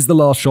 but it is the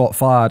last shot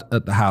fired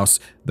at the house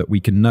that we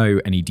can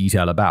know any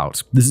detail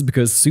about. This is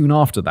because soon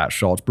after that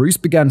shot, Bruce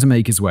began to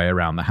make his way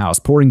around the house,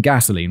 pouring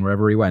gasoline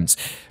wherever he went,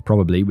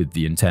 probably with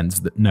the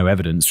intent that no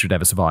evidence should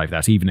ever survive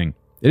that evening.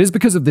 It is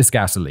because of this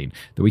gasoline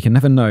that we can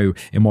never know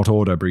in what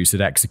order Bruce had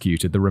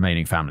executed the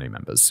remaining family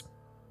members.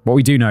 What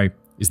we do know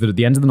is that at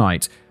the end of the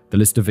night, the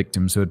list of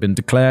victims who had been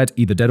declared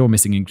either dead or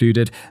missing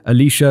included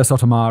Alicia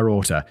Sotomayor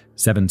Orta,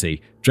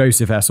 70,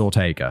 Joseph S.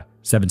 Ortega,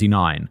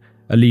 79,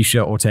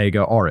 Alicia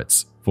Ortega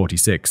Oritz,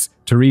 46,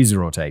 Teresa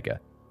Ortega,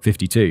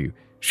 52,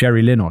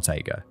 Sherry Lynn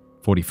Ortega,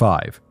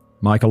 45,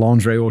 Michael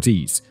Andre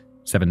Ortiz,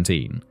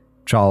 17,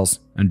 Charles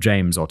and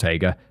James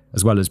Ortega,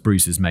 as well as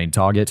Bruce's main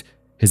target,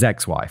 his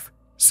ex-wife,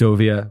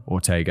 Sylvia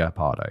Ortega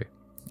Pardo.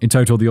 In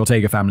total, the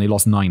Ortega family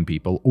lost 9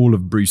 people, all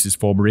of Bruce's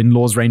former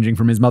in-laws, ranging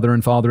from his mother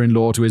and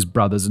father-in-law to his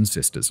brothers and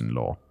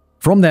sisters-in-law.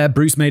 From there,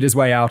 Bruce made his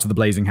way out of the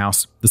blazing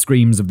house, the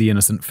screams of the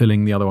innocent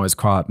filling the otherwise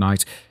quiet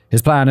night.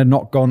 His plan had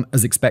not gone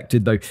as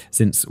expected, though,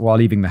 since while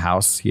leaving the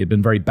house, he had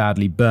been very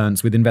badly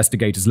burnt, with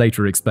investigators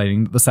later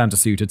explaining that the Santa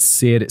suit had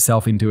seared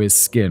itself into his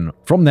skin.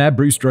 From there,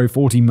 Bruce drove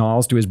 40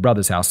 miles to his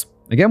brother's house.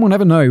 Again, we'll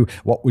never know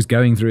what was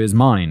going through his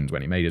mind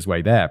when he made his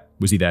way there.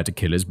 Was he there to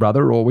kill his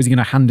brother, or was he going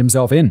to hand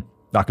himself in?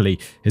 Luckily,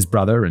 his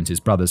brother and his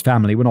brother's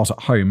family were not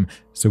at home,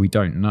 so we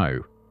don't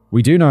know.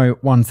 We do know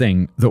one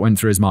thing that went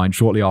through his mind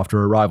shortly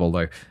after arrival,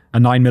 though. A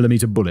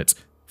 9mm bullet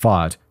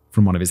fired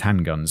from one of his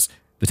handguns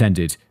that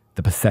ended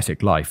the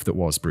pathetic life that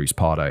was Bruce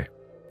Pardo.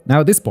 Now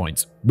at this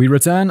point, we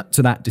return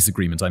to that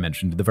disagreement I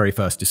mentioned in the very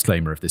first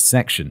disclaimer of this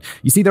section.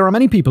 You see, there are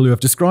many people who have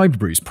described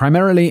Bruce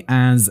primarily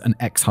as an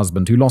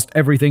ex-husband who lost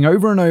everything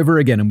over and over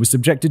again and was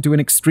subjected to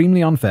an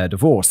extremely unfair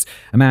divorce.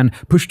 A man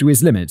pushed to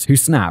his limit who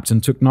snapped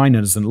and took 9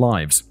 innocent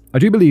lives. I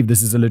do believe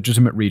this is a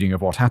legitimate reading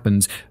of what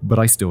happened, but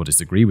I still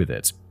disagree with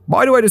it.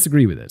 Why do I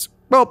disagree with it?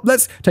 Well,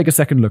 let's take a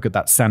second look at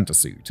that Santa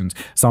suit and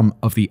some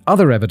of the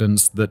other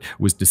evidence that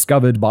was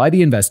discovered by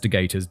the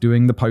investigators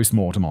doing the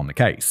post-mortem on the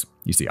case.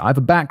 You see, I have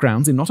a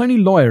background in not only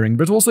lawyering,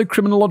 but also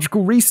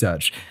criminological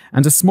research,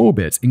 and a small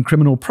bit in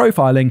criminal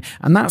profiling,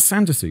 and that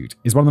Santa suit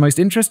is one of the most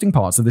interesting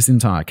parts of this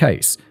entire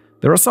case.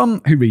 There are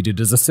some who read it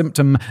as a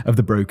symptom of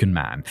the broken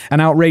man, an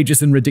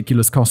outrageous and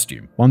ridiculous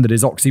costume, one that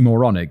is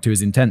oxymoronic to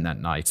his intent that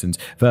night and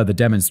further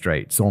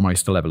demonstrates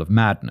almost a level of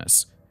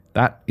madness.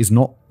 That is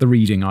not the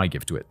reading I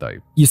give to it, though.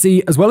 You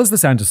see, as well as the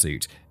Santa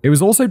suit, it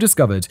was also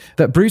discovered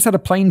that Bruce had a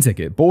plane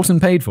ticket bought and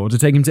paid for to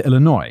take him to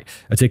Illinois,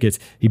 a ticket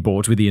he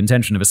bought with the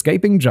intention of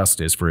escaping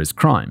justice for his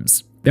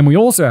crimes. Then we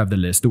also have the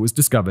list that was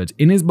discovered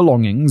in his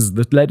belongings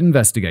that led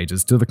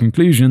investigators to the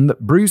conclusion that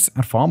Bruce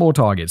had far more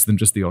targets than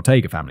just the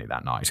Ortega family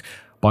that night.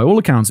 By all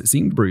accounts, it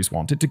seemed Bruce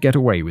wanted to get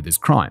away with his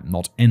crime,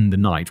 not end the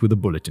night with a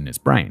bullet in his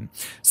brain.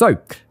 So,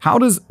 how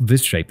does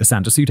this shape the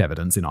Santa suit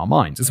evidence in our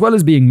minds? As well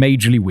as being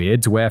majorly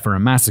weird to wear for a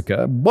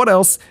massacre, what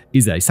else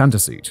is a Santa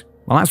suit?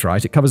 Well, that's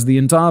right, it covers the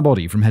entire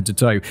body from head to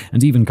toe,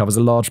 and even covers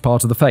a large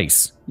part of the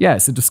face. Yeah,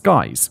 it's a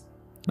disguise.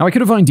 Now, I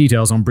could have found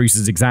details on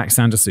Bruce's exact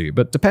Santa suit,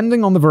 but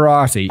depending on the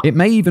variety, it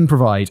may even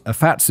provide a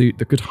fat suit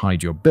that could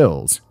hide your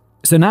build.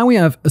 So now we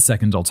have a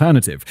second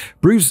alternative.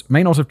 Bruce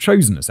may not have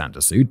chosen a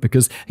Santa suit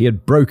because he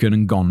had broken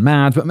and gone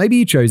mad, but maybe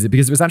he chose it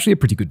because it was actually a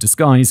pretty good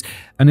disguise,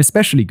 an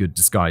especially good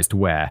disguise to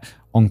wear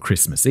on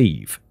Christmas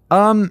Eve.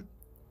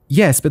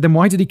 Yes, but then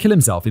why did he kill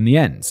himself in the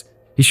end?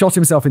 He shot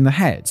himself in the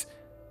head.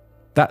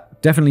 That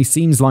definitely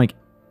seems like,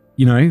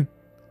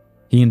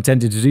 he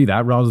intended to do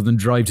that rather than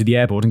drive to the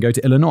airport and go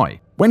to Illinois.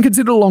 When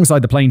considered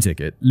alongside the plane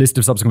ticket, list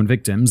of subsequent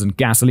victims, and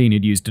gasoline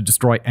he'd used to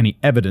destroy any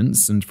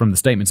evidence, and from the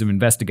statements of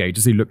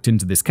investigators who looked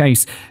into this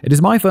case, it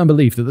is my firm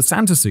belief that the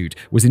Santa suit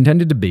was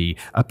intended to be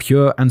a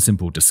pure and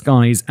simple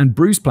disguise, and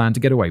Bruce planned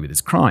to get away with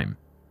his crime.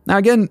 Now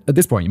again, at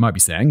this point you might be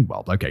saying,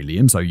 well, okay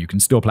Liam, so you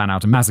can still plan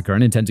out a massacre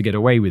and intend to get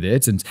away with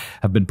it and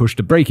have been pushed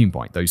to breaking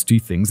point. Those two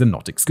things are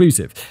not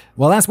exclusive.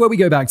 Well, that's where we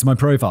go back to my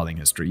profiling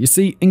history. You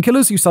see, in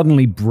killers who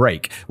suddenly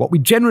break, what we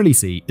generally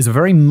see is a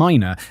very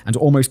minor and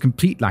almost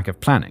complete lack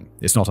of planning.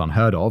 It's not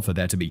unheard of for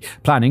there to be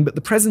planning, but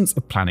the presence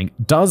of planning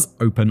does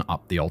open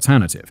up the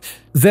alternative.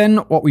 Then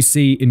what we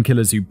see in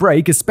killers who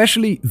break,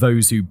 especially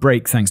those who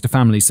break thanks to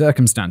family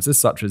circumstances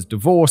such as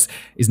divorce,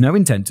 is no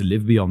intent to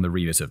live beyond the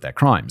remit of their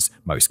crimes.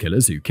 Most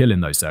killers who kill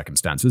in those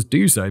circumstances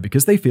do so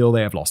because they feel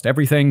they have lost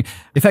everything.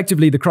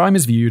 Effectively, the crime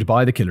is viewed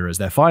by the killer as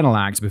their final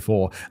act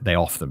before they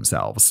off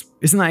themselves.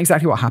 Isn't that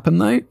exactly what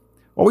happened though?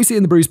 What we see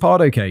in the Bruce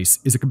Pardo case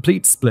is a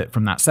complete split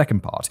from that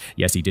second part.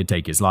 Yes, he did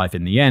take his life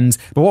in the end,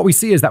 but what we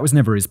see is that was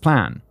never his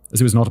plan.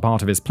 As it was not a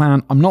part of his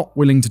plan, I'm not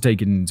willing to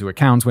take it into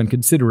account when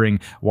considering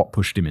what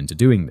pushed him into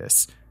doing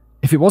this.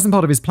 If it wasn't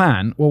part of his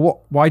plan,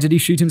 well, why did he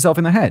shoot himself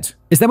in the head?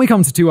 It's then we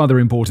come to two other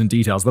important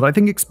details that I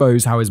think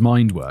expose how his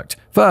mind worked.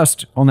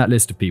 First, on that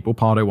list of people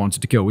Pardo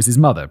wanted to kill was his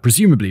mother,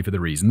 presumably for the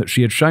reason that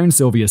she had shown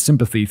Sylvia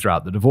sympathy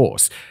throughout the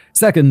divorce.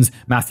 Second,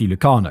 Matthew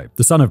Lucano,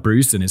 the son of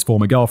Bruce and his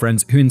former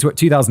girlfriend, who in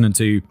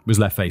 2002 was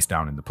left face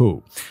down in the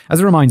pool. As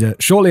a reminder,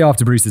 shortly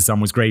after Bruce's son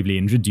was gravely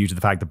injured due to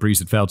the fact that Bruce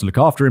had failed to look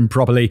after him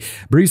properly,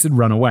 Bruce had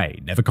run away,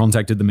 never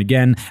contacted them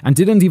again, and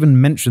didn't even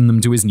mention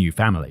them to his new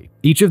family.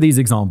 Each of these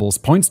examples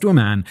points to a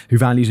man who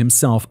valued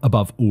himself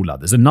above all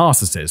others, a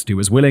narcissist who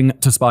was willing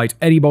to spite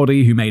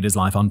anybody who made his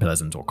life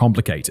unpleasant or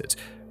complicated.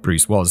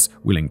 Bruce was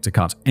willing to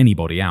cut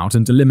anybody out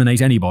and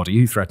eliminate anybody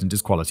who threatened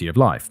his quality of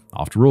life.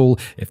 After all,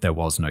 if there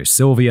was no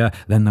Sylvia,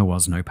 then there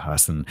was no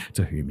person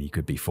to whom he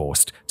could be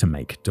forced to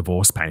make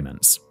divorce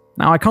payments.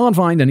 Now, I can't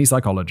find any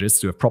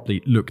psychologists who have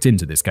properly looked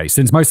into this case,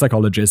 since most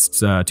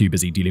psychologists are too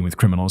busy dealing with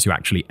criminals who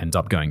actually end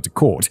up going to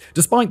court.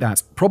 Despite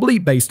that, probably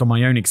based on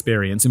my own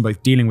experience in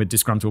both dealing with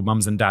disgruntled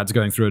mums and dads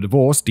going through a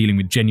divorce, dealing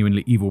with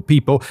genuinely evil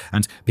people,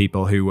 and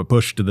people who were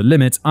pushed to the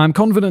limit, I'm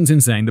confident in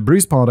saying that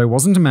Bruce Pardo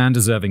wasn't a man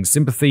deserving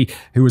sympathy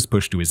who was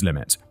pushed to his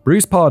limit.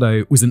 Bruce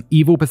Pardo was an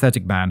evil,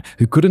 pathetic man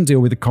who couldn't deal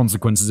with the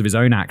consequences of his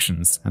own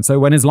actions, and so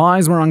when his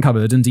lies were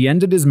uncovered and he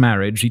ended his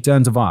marriage, he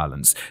turned to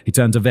violence, he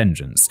turned to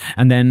vengeance,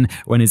 and then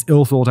when his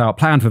ill-thought-out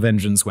plan for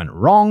vengeance went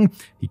wrong,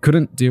 he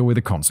couldn't deal with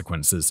the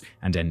consequences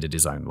and ended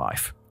his own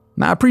life.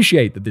 Now, I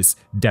appreciate that this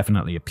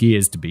definitely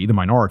appears to be the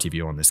minority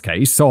view on this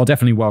case, so I'll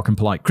definitely welcome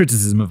polite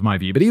criticism of my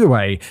view, but either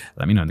way,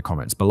 let me know in the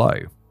comments below.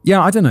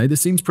 Yeah, I don't know,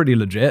 this seems pretty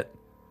legit.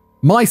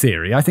 My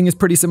theory, I think, is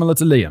pretty similar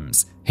to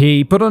Liam's.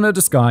 He put on a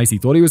disguise, he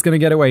thought he was going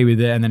to get away with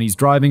it, and then he's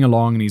driving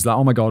along and he's like,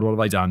 oh my god, what have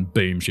I done?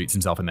 Boom, shoots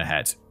himself in the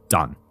head.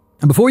 Done.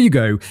 And before you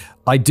go,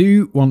 I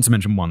do want to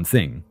mention one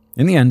thing.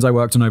 In the end, I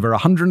worked on over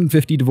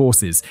 150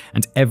 divorces,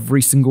 and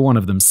every single one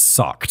of them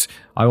sucked.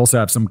 I also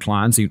have some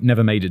clients who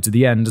never made it to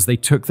the end as they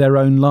took their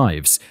own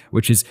lives,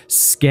 which is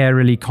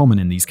scarily common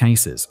in these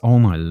cases. Oh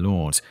my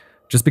lord.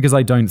 Just because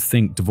I don't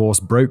think divorce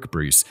broke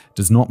Bruce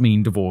does not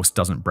mean divorce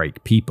doesn't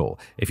break people.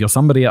 If you're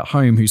somebody at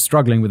home who's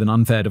struggling with an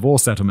unfair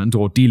divorce settlement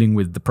or dealing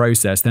with the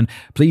process, then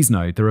please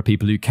know there are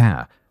people who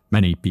care.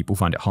 Many people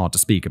find it hard to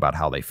speak about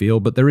how they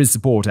feel, but there is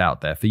support out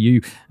there for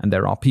you, and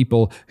there are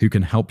people who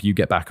can help you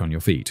get back on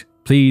your feet.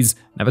 Please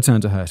never turn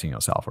to hurting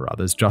yourself or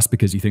others just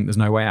because you think there's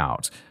no way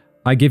out.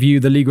 I give you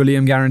the legal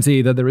Liam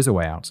guarantee that there is a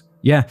way out.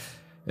 Yeah,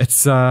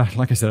 it's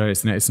like I said,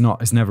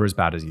 it's never as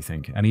bad as you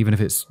think. And even if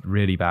it's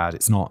really bad,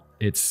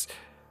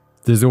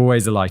 there's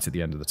always a light at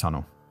the end of the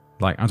tunnel.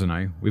 Like, I don't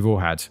know, we've all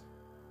had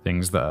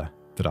things that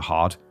are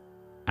hard,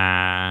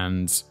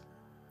 and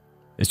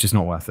it's just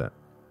not worth it.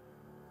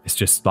 It's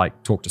just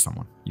like, talk to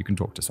someone. You can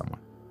talk to someone.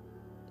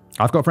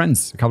 I've got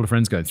a couple of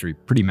friends going through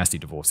pretty messy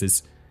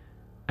divorces,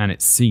 and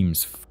it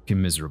seems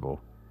fucking miserable.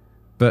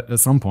 But at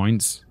some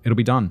point, it'll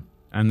be done,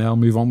 and they'll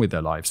move on with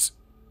their lives.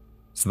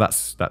 So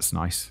that's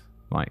nice.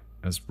 Like,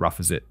 as rough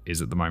as it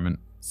is at the moment,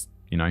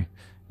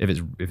 if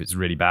it's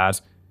really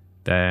bad,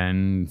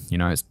 then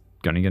it's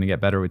only going to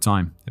get better with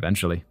time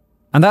eventually.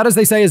 And that, as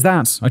they say, is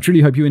that. I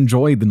truly hope you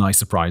enjoyed the nice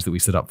surprise that we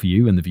set up for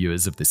you and the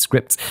viewers of this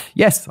script.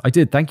 Yes, I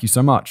did. Thank you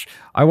so much.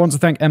 I want to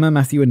thank Emma,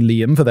 Matthew, and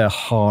Liam for their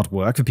hard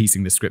work for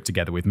piecing this script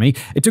together with me.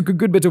 It took a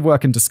good bit of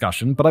work and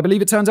discussion, but I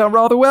believe it turned out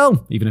rather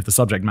well, even if the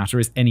subject matter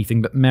is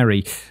anything but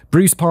merry.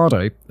 Bruce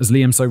Pardo, as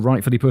Liam so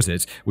rightfully put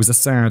it, was a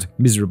sad,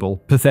 miserable,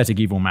 pathetic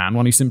evil man,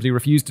 one who simply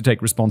refused to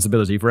take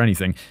responsibility for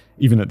anything,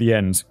 even at the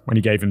end, when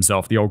he gave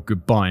himself the old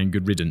goodbye and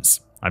good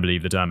riddance. I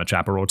believe that Irma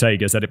Chapper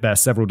Ortega said it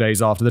best several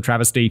days after the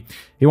travesty.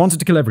 He wanted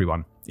to kill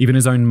everyone, even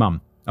his own mum.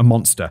 A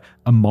monster.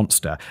 A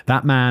monster.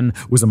 That man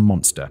was a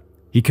monster.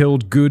 He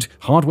killed good,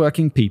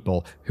 hard-working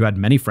people who had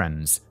many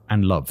friends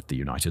and loved the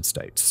United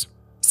States.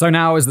 So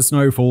now, as the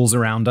snow falls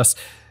around us,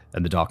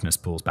 and the darkness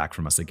pulls back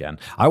from us again.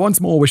 I once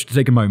more wish to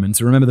take a moment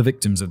to remember the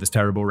victims of this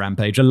terrible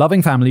rampage, a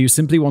loving family who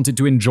simply wanted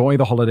to enjoy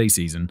the holiday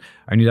season,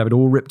 only to have it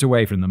all ripped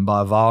away from them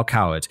by a vile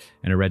coward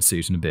in a red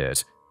suit and a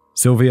beard.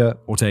 Sylvia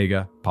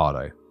Ortega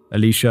Pardo,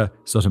 Alicia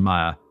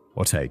Sotomayor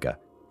Ortega,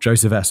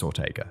 Joseph S.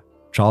 Ortega,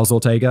 Charles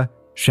Ortega,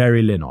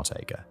 Sherry Lynn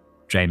Ortega,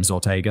 James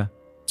Ortega,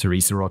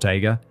 Teresa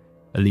Ortega,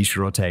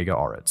 Alicia Ortega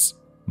Oritz,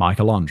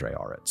 Michael Andre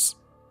Oritz.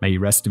 May you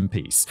rest in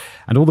peace,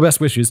 and all the best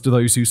wishes to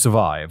those who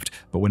survived,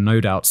 but were no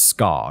doubt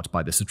scarred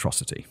by this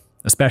atrocity.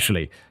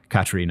 Especially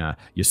Katerina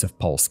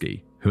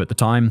Yusuf-Polsky, who at the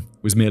time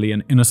was merely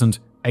an innocent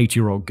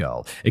 8-year-old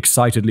girl,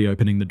 excitedly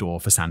opening the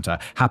door for Santa,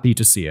 happy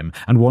to see him,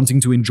 and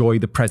wanting to enjoy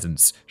the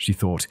presents she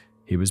thought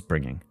he was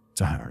bringing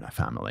to her and her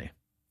family.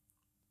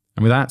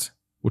 And with that,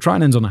 we'll try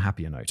and end on a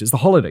happier note. It's the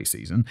holiday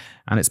season,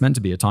 and it's meant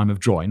to be a time of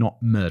joy, not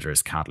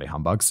murderous, cowardly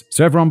humbugs.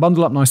 So everyone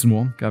bundle up nice and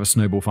warm, go have a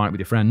snowball fight with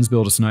your friends,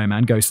 build a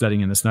snowman, go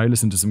sledding in the snow,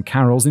 listen to some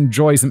carols,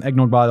 enjoy some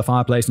eggnog by the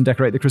fireplace, and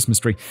decorate the Christmas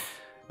tree.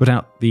 Put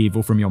out the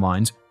evil from your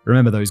mind,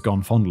 remember those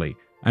gone fondly,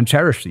 and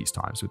cherish these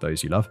times with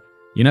those you love.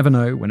 You never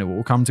know when it will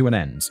all come to an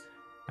end,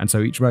 and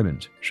so each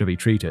moment should be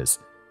treated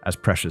as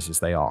precious as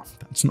they are.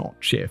 That's not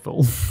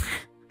cheerful.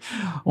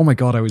 Oh my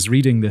god, I was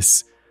reading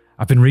this.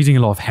 I've been reading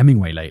a lot of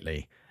Hemingway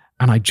lately.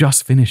 And I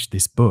just finished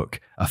this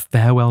book, A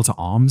Farewell to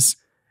Arms,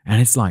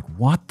 and it's like,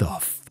 what the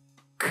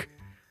fuck?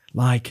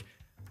 Like,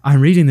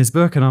 I'm reading this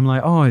book and I'm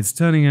like, oh, it's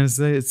turning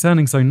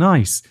so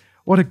nice.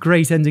 What a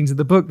great ending to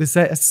the book. This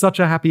is such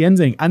a happy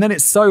ending. And then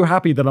it's so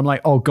happy that I'm like,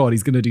 oh god,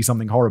 he's going to do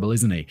something horrible,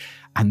 isn't he?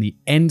 And the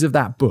end of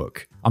that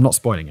book, I'm not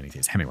spoiling anything,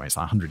 it's Hemingway, it's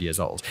like 100 years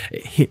old.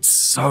 It hits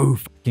so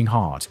fucking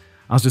hard.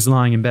 I was just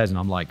lying in bed and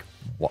I'm like,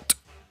 what?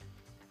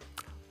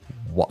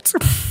 What?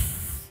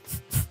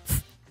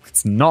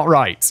 It's not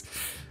right.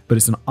 But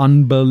it's an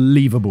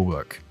unbelievable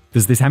book.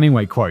 There's this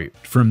Hemingway quote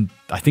from,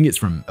 I think it's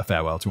from A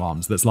Farewell to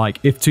Arms, that's like,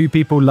 if two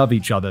people love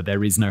each other,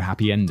 there is no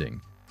happy ending.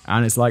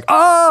 And it's like,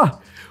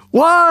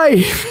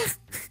 why?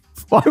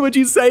 Why would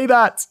you say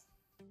that?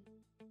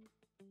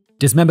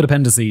 Dismembered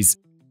Appendices.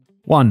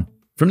 1.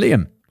 From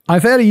Liam.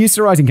 I'm fairly used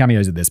to writing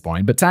cameos at this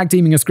point, but tag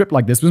teaming a script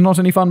like this was not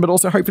only fun, but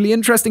also hopefully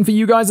interesting for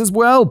you guys as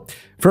well.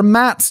 From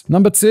Matt,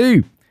 number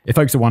 2. If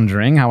folks are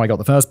wondering how I got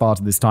the first part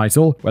of this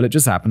title, well, it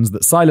just happens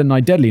that Silent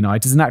Night, Deadly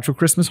Night is an actual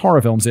Christmas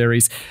horror film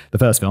series. The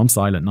first film,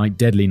 Silent Night,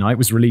 Deadly Night,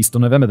 was released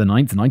on November the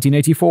 9th,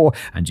 1984,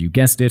 and you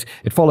guessed it,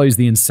 it follows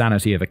the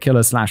insanity of a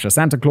killer-slasher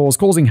Santa Claus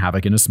causing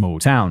havoc in a small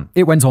town.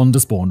 It went on to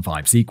spawn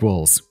 5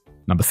 sequels.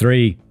 Number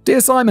 3. Dear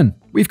Simon,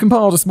 we've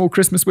compiled a small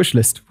Christmas wish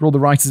list for all the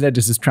writers and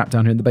editors trapped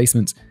down here in the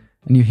basement.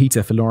 A new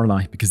heater for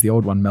Lorelei because the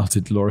old one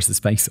melted Dolores'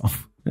 face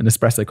off. An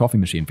espresso coffee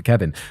machine for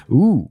Kevin.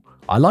 Ooh,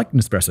 I like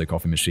Nespresso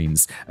coffee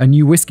machines. A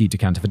new whiskey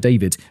decanter for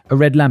David. A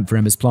red lamp for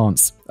Emma's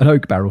plants. An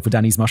oak barrel for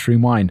Danny's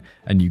mushroom wine.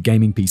 A new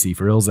gaming PC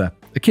for Ilza.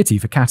 A kitty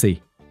for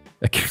Catty.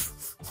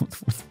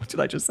 What did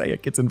I just say? A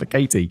kitten for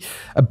Katie.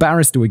 A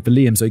barrister wig for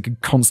Liam so he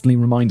could constantly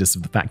remind us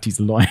of the fact he's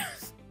a lawyer.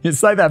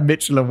 It's like that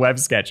Mitchell and Webb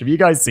sketch. Have you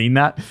guys seen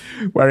that?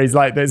 Where he's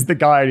like, there's the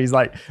guy and he's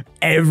like,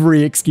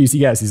 every excuse he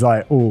gets, he's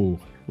like, oh,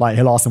 like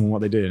he'll ask someone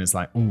what they do and it's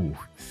like, oh.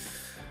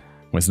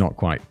 Well, it's not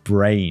quite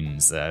brain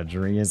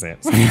surgery, is it?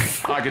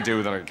 I could do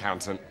with an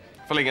accountant.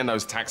 Filling in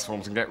those tax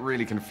forms can get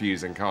really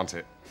confusing, can't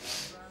it?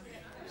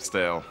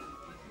 Still,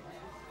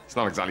 it's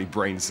not exactly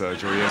brain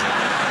surgery, is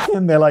it?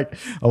 And they're like,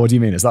 oh, what do you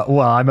mean? It's like,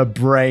 well, I'm a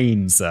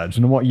brain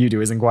surgeon, and what you do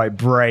isn't quite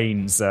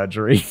brain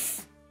surgery.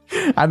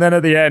 And then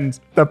at the end,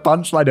 the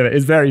punchline of it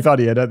is very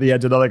funny, and at the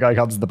end, another guy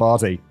comes to the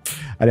party,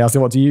 and he asks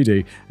him, what do you do?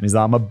 And he's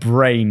like, I'm a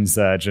brain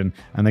surgeon.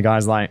 And the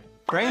guy's like,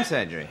 brain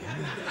surgery?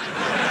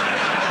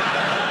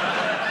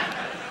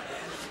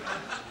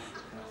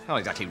 Not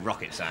exactly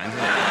rocket science,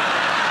 is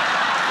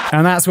it?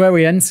 And that's where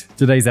we end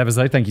today's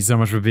episode. Thank you so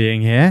much for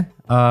being here.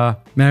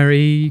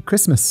 Merry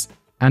Christmas.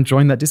 And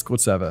join that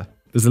Discord server.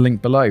 There's a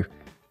link below.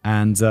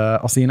 And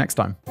I'll see you next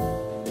time.